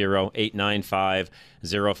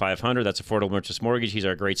 720-895-0500. That's Affordable Purchase Mortgage. He's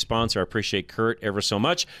our great sponsor. I appreciate Kurt ever so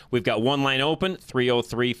much. We've got one line open,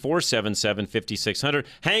 303-477-5600.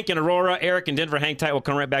 Hank and Aurora, Eric and Denver, hang tight. We'll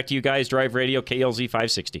come right back to you guys. Drive Radio, KLZ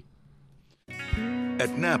 560.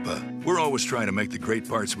 At Napa, we're always trying to make the great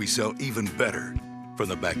parts we sell even better. From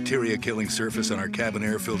the bacteria-killing surface on our cabin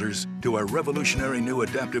air filters to our revolutionary new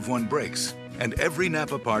Adaptive One brakes. And every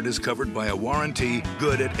Napa part is covered by a warranty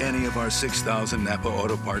good at any of our 6,000 Napa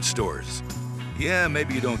Auto Parts stores. Yeah,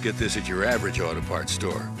 maybe you don't get this at your average auto parts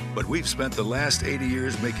store, but we've spent the last 80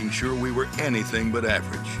 years making sure we were anything but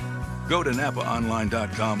average. Go to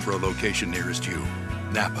NapaOnline.com for a location nearest you.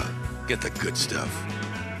 Napa, get the good stuff.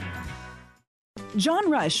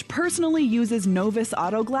 John Rush personally uses Novus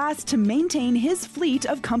Auto Glass to maintain his fleet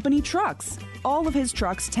of company trucks. All of his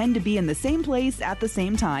trucks tend to be in the same place at the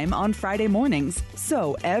same time on Friday mornings.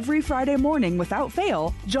 So every Friday morning, without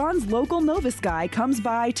fail, John's local Novus guy comes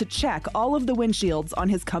by to check all of the windshields on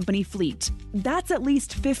his company fleet. That's at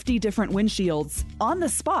least 50 different windshields. On the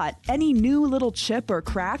spot, any new little chip or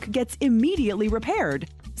crack gets immediately repaired.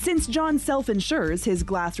 Since John self-insures his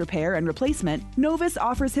glass repair and replacement, Novus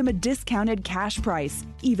offers him a discounted cash price.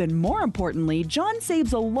 Even more importantly, John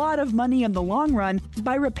saves a lot of money in the long run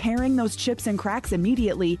by repairing those chips and cracks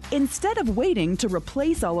immediately instead of waiting to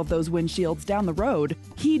replace all of those windshields down the road.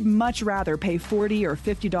 He'd much rather pay $40 or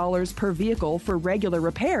 $50 per vehicle for regular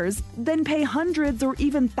repairs than pay hundreds or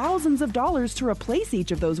even thousands of dollars to replace each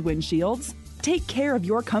of those windshields. Take care of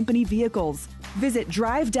your company vehicles. Visit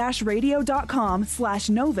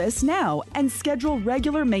drive-radio.com/Novus now and schedule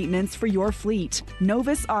regular maintenance for your fleet.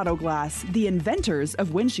 Novus Auto Glass, the inventors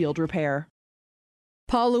of windshield repair.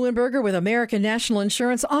 Paul Leuenberger with American National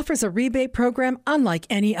Insurance offers a rebate program unlike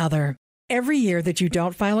any other. Every year that you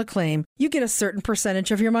don't file a claim, you get a certain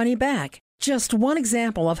percentage of your money back. Just one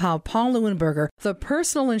example of how Paul Leuenberger, the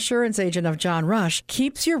personal insurance agent of John Rush,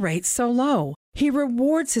 keeps your rates so low. He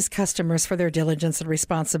rewards his customers for their diligence and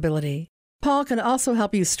responsibility. Paul can also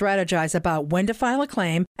help you strategize about when to file a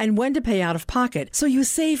claim and when to pay out of pocket so you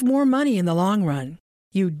save more money in the long run.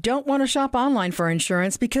 You don't want to shop online for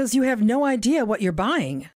insurance because you have no idea what you're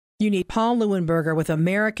buying. You need Paul Leuenberger with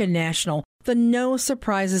American National, the no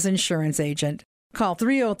surprises insurance agent. Call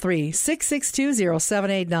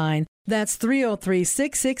 303-662-0789. That's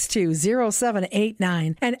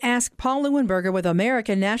 303-662-0789 and ask Paul Leuenberger with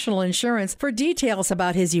American National Insurance for details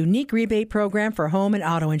about his unique rebate program for home and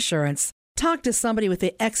auto insurance. Talk to somebody with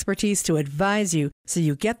the expertise to advise you so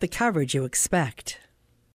you get the coverage you expect.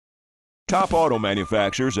 Top auto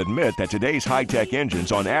manufacturers admit that today's high-tech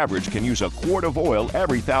engines on average can use a quart of oil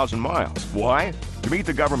every 1,000 miles. Why? To meet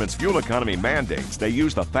the government's fuel economy mandates, they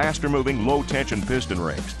use the faster-moving low-tension piston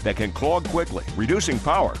rings that can clog quickly, reducing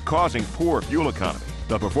power, causing poor fuel economy.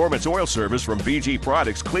 The Performance Oil Service from BG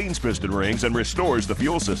Products cleans piston rings and restores the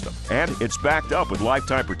fuel system. And it's backed up with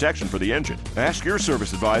lifetime protection for the engine. Ask your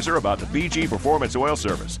service advisor about the BG Performance Oil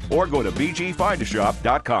Service or go to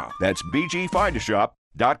bgfindashop.com. That's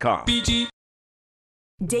bgfindashop.com. BG.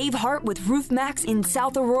 Dave Hart with RoofMax in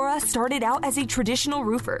South Aurora started out as a traditional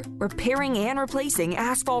roofer, repairing and replacing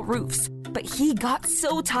asphalt roofs. But he got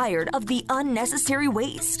so tired of the unnecessary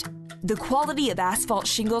waste. The quality of asphalt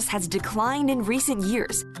shingles has declined in recent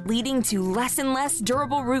years, leading to less and less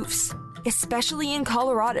durable roofs. Especially in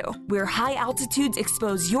Colorado, where high altitudes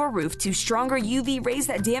expose your roof to stronger UV rays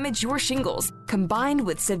that damage your shingles, combined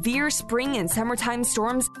with severe spring and summertime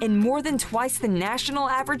storms and more than twice the national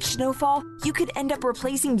average snowfall, you could end up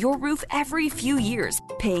replacing your roof every few years,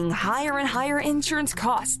 paying higher and higher insurance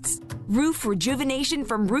costs. Roof Rejuvenation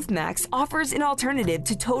from RoofMax offers an alternative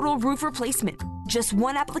to total roof replacement. Just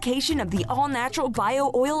one application of the all-natural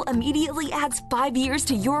bio oil immediately adds 5 years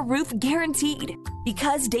to your roof guaranteed.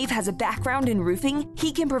 Because Dave has a background in roofing,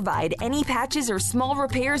 he can provide any patches or small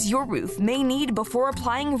repairs your roof may need before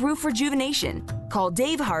applying Roof Rejuvenation. Call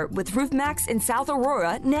Dave Hart with RoofMax in South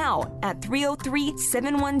Aurora now at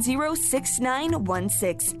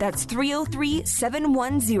 303-710-6916. That's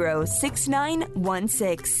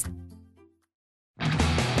 303-710-6916.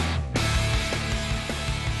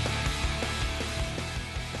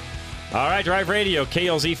 All right, Drive Radio,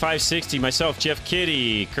 KLZ 560. Myself, Jeff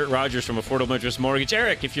Kitty, Kurt Rogers from Affordable Interest Mortgage.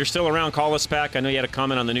 Eric, if you're still around, call us back. I know you had a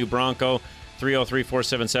comment on the new Bronco,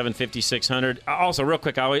 303-477-5600. Also, real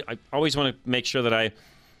quick, I always want to make sure that I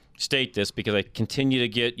state this because I continue to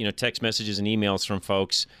get text messages and emails from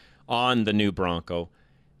folks on the new Bronco.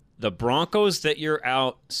 The Broncos that you're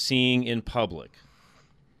out seeing in public,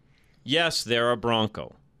 yes, they're a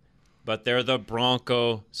Bronco, but they're the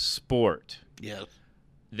Bronco Sport. Yes.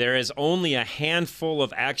 There is only a handful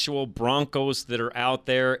of actual Broncos that are out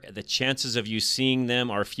there. The chances of you seeing them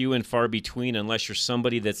are few and far between unless you're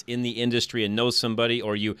somebody that's in the industry and knows somebody,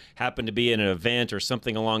 or you happen to be in an event or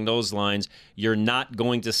something along those lines. You're not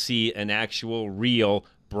going to see an actual real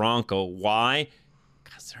Bronco. Why?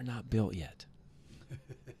 Because they're not built yet.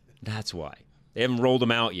 That's why. They haven't rolled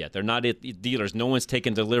them out yet. They're not at dealers. No one's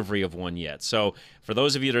taken delivery of one yet. So for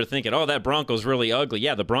those of you that are thinking, oh, that Bronco's really ugly.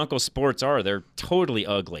 Yeah, the Bronco Sports are. They're totally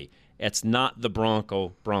ugly. It's not the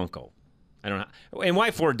Bronco. I don't know. And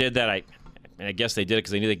why Ford did that, I guess they did it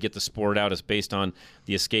because they knew they'd get the Sport out. It's based on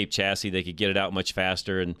the Escape chassis. They could get it out much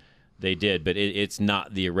faster, and they did. But it's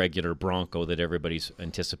not the irregular Bronco that everybody's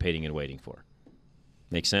anticipating and waiting for.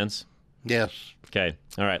 Make sense? Yes. Okay.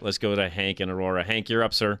 All right, let's go to Hank in Aurora. Hank, you're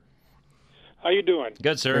up, sir. How you doing?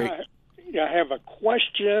 Good, sir. I have a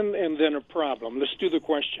question and then a problem. Let's do the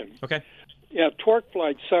question. Okay. Yeah,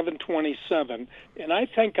 TorqueFlite 727, and I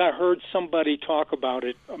think I heard somebody talk about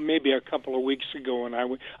it maybe a couple of weeks ago, and I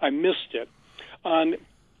missed it. On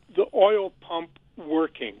the oil pump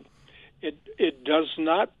working, it does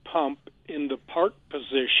not pump in the park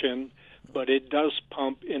position, but it does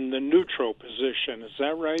pump in the neutral position. Is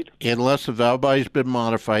that right? Unless the valve body's been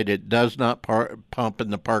modified, it does not pump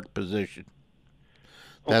in the park position.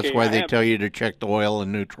 That's Okay, why they tell you to check the oil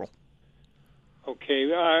in neutral.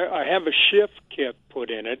 Okay, I have a shift kit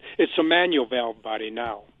put in it. It's a manual valve body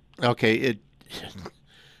now. Okay,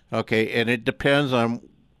 and it depends on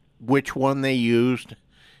which one they used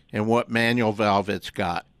and what manual valve it's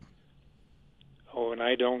got. Oh, and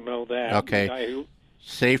I don't know that. Okay.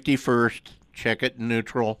 Safety first, check it in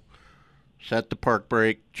neutral, set the park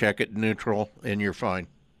brake, check it in neutral, and you're fine.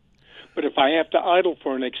 But if I have to idle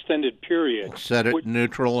for an extended period... Set it in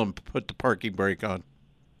neutral and put the parking brake on.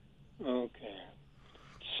 Okay.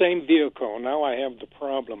 Same vehicle. Now I have the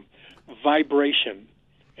problem. Vibration.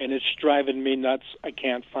 And it's driving me nuts. I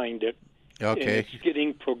can't find it. Okay. And it's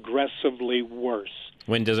getting progressively worse.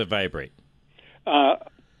 When does it vibrate? Drive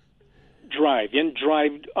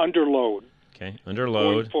under load. Okay, under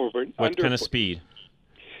load. Going forward. What kind of speed?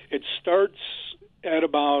 It starts at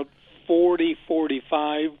about 40,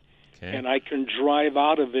 45, okay, and I can drive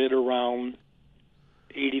out of it around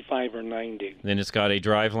 85 or 90. Then it's got a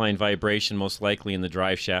driveline vibration, most likely in the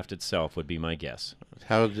drive shaft itself, would be my guess.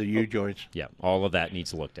 How's the U-joints? Yeah, all of that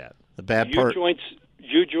needs looked at. The bad part...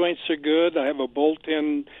 U-joints are good. I have a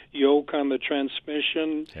bolt-in yoke on the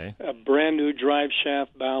transmission, okay, a brand-new drive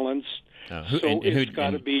shaft balance. It's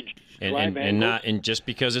got to be drive angle. And just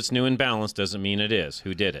because it's new and balanced doesn't mean it is.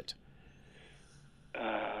 Who did it?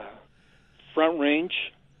 Front range.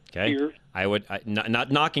 Okay. Here. I would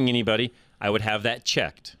not knocking anybody. I would have that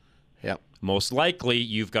checked. Yep. Most likely,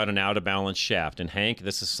 you've got an out-of-balance shaft. And, Hank,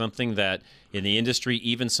 this is something that in the industry,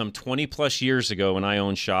 even some 20-plus years ago when I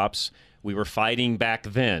owned shops, we were fighting back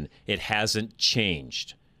then. It hasn't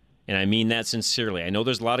changed. And I mean that sincerely. I know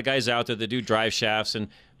there's a lot of guys out there that do drive shafts, and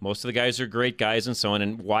most of the guys are great guys and so on.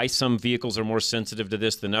 And why some vehicles are more sensitive to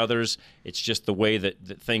this than others, it's just the way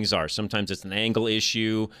that things are. Sometimes it's an angle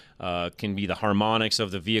issue, can be the harmonics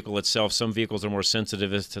of the vehicle itself. Some vehicles are more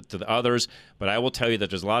sensitive to the others. But I will tell you that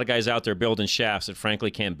there's a lot of guys out there building shafts that frankly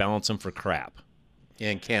can't balance them for crap.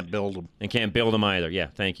 And can't build them. And can't build them either. Yeah,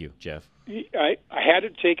 thank you, Jeff. I had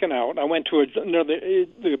it taken out. I went to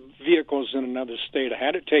the vehicles in another state. I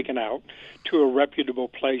had it taken out to a reputable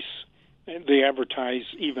place. They advertise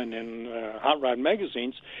even in hot rod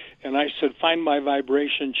magazines. And I said, find my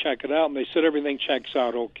vibration, check it out. And they said everything checks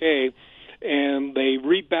out okay. And they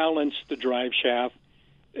rebalanced the drive shaft,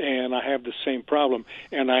 and I have the same problem.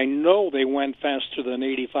 And I know they went faster than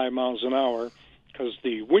 85 miles an hour because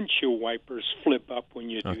the windshield wipers flip up when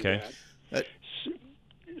you do that.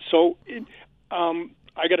 So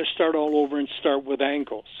I got to start all over and start with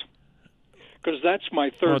angles because that's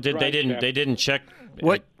my third. Well, they didn't check.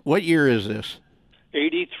 What year is this?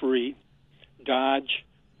 83 Dodge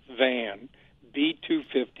van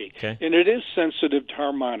B250, okay. And it is sensitive to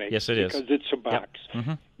harmonics. Yes, it is because it's a box. Yep.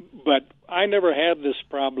 Mm-hmm. But I never had this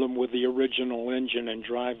problem with the original engine and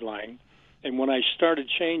driveline. And when I started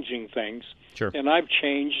changing things, sure. And I've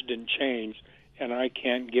changed, and I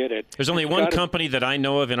can't get it. There's only one company that I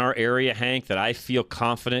know of in our area, Hank, that I feel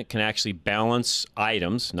confident can actually balance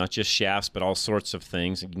items, not just shafts, but all sorts of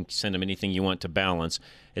things. You can send them anything you want to balance.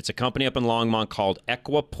 It's a company up in Longmont called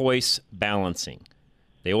Equipoise Balancing.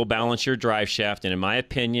 They will balance your drive shaft, and in my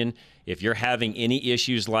opinion, if you're having any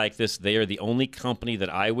issues like this, they are the only company that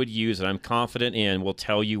I would use that I'm confident in will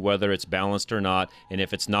tell you whether it's balanced or not, and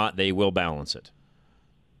if it's not, they will balance it.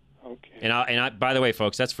 Okay. And I, by the way,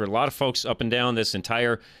 folks, that's for a lot of folks up and down this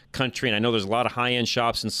entire country, and I know there's a lot of high-end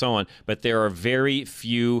shops and so on, but there are very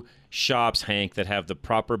few shops, Hank, that have the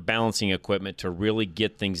proper balancing equipment to really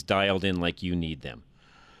get things dialed in like you need them.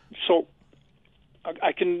 So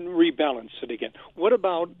I can rebalance it again. What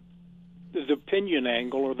about the pinion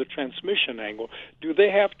angle or the transmission angle? Do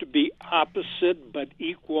they have to be opposite but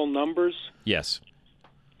equal numbers? Yes.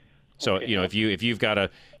 So, okay. If you've got a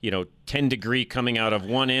 10 degree coming out of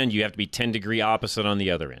one end, you have to be 10 degree opposite on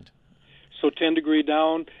the other end. So 10 degree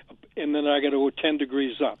down, and then I got to go 10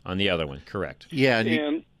 degrees up. On the other one, correct. Yeah,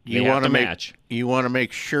 and you want to match. You want to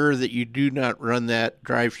make sure that you do not run that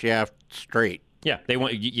drive shaft straight. Yeah, they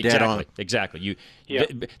want exactly. You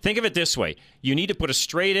think of it this way: you need to put a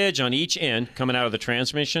straight edge on each end coming out of the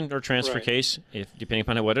transmission or transfer case, depending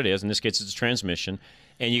upon what it is. In this case, it's a transmission,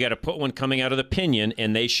 and you got to put one coming out of the pinion,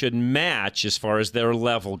 and they should match as far as their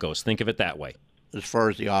level goes. Think of it that way. As far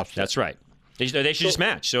as the offset. That's right. They should just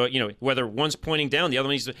match. So whether one's pointing down, the other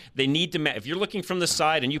one needs to. They need to match. If you're looking from the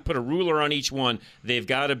side and you put a ruler on each one, they've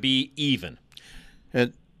got to be even.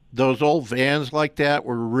 And those old vans like that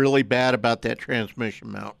were really bad about that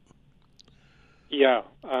transmission mount. Yeah,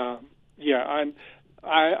 I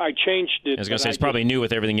changed it. I was going to say, it's probably new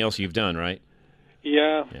with everything else you've done, right?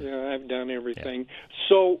 Yeah, I've done everything. Yeah.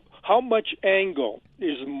 So how much angle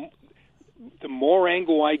is the more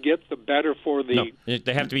angle I get, the better for the... No,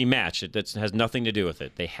 they have to be matched. It has nothing to do with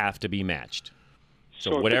it. They have to be matched.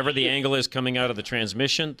 So whatever the angle is coming out of the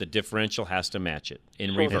transmission, the differential has to match it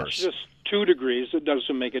in reverse. If it's just 2 degrees, it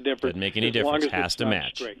doesn't make a difference. Doesn't make any difference. It has to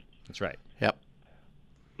match. Straight. That's right. Yep.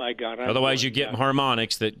 My God. Otherwise, you get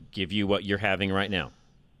harmonics that give you what you're having right now.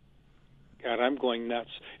 God, I'm going nuts.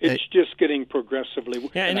 It's just getting progressively...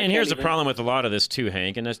 Yeah, and here's the problem with a lot of this, too,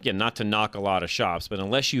 Hank, and that's, again, not to knock a lot of shops, but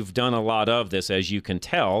unless you've done a lot of this, as you can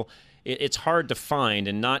tell, it's hard to find,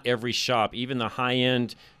 and not every shop, even the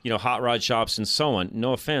high-end, hot rod shops and so on,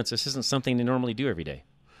 no offense, this isn't something they normally do every day.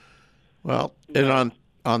 Well, and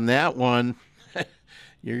on that one,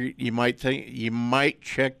 you might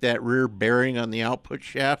check that rear bearing on the output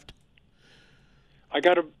shaft. I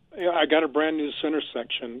got a brand new center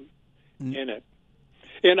section in it,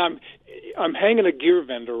 and I'm hanging a gear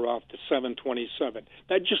vendor off the 727.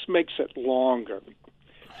 That just makes it longer.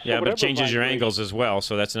 Yeah, but it changes your angles as well,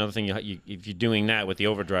 so that's another thing. If you're doing that with the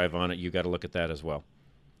overdrive on it, you got to look at that as well.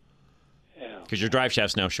 Yeah. Because your drive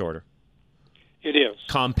shaft's now shorter. It is.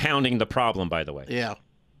 Compounding the problem, by the way. Yeah.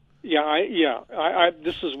 Yeah,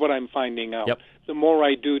 this is what I'm finding out. Yep. The more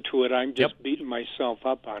I do to it, I'm just beating myself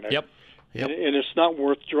up on it. Yep. And it's not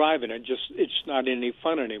worth driving. It's not any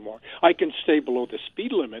fun anymore. I can stay below the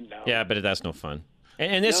speed limit now. Yeah, but that's no fun.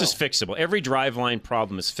 And this is fixable. Every driveline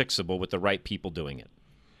problem is fixable with the right people doing it.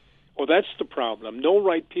 Well, that's the problem. No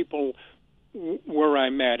right people where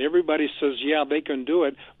I'm at. Everybody says, yeah, they can do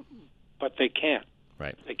it, but they can't.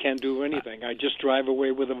 Right. They can't do anything. I just drive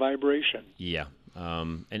away with a vibration. Yeah.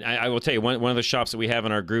 And I will tell you, one of the shops that we have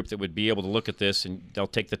in our group that would be able to look at this, and they'll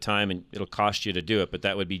take the time, and it'll cost you to do it, but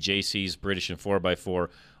that would be JC's British and 4x4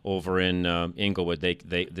 over in Inglewood.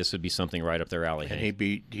 This would be something right up their alley. And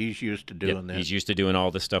he's used to doing that. He's used to doing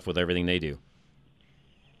all this stuff with everything they do.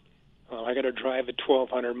 Well, I got to drive it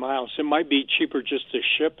 1,200 miles. It might be cheaper just to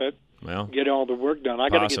ship it. Well, get all the work done. I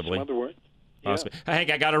got to get some other work. Possibly. Yeah.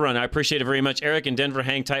 Hank, I got to run. I appreciate it very much. Eric in Denver,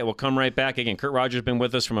 hang tight. We'll come right back. Again, Kurt Rogers has been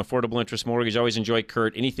with us from Affordable Interest Mortgage. Always enjoy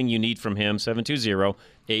Kurt. Anything you need from him,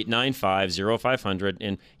 720-895-0500.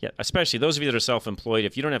 And especially those of you that are self-employed,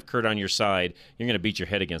 if you don't have Kurt on your side, you're going to beat your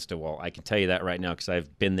head against a wall. I can tell you that right now because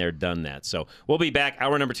I've been there, done that. So we'll be back.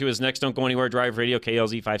 Hour number 2 is next. Don't go anywhere. Drive Radio,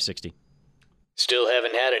 KLZ 560. Still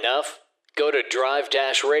haven't had enough? Go to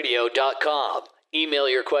drive-radio.com. Email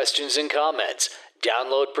your questions and comments.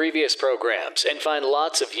 Download previous programs and find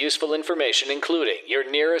lots of useful information, including your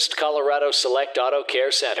nearest Colorado Select Auto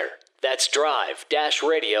Care Center. That's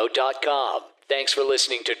drive-radio.com. Thanks for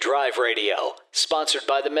listening to Drive Radio, sponsored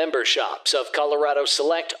by the member shops of Colorado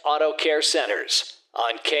Select Auto Care Centers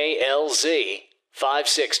on KLZ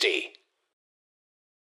 560.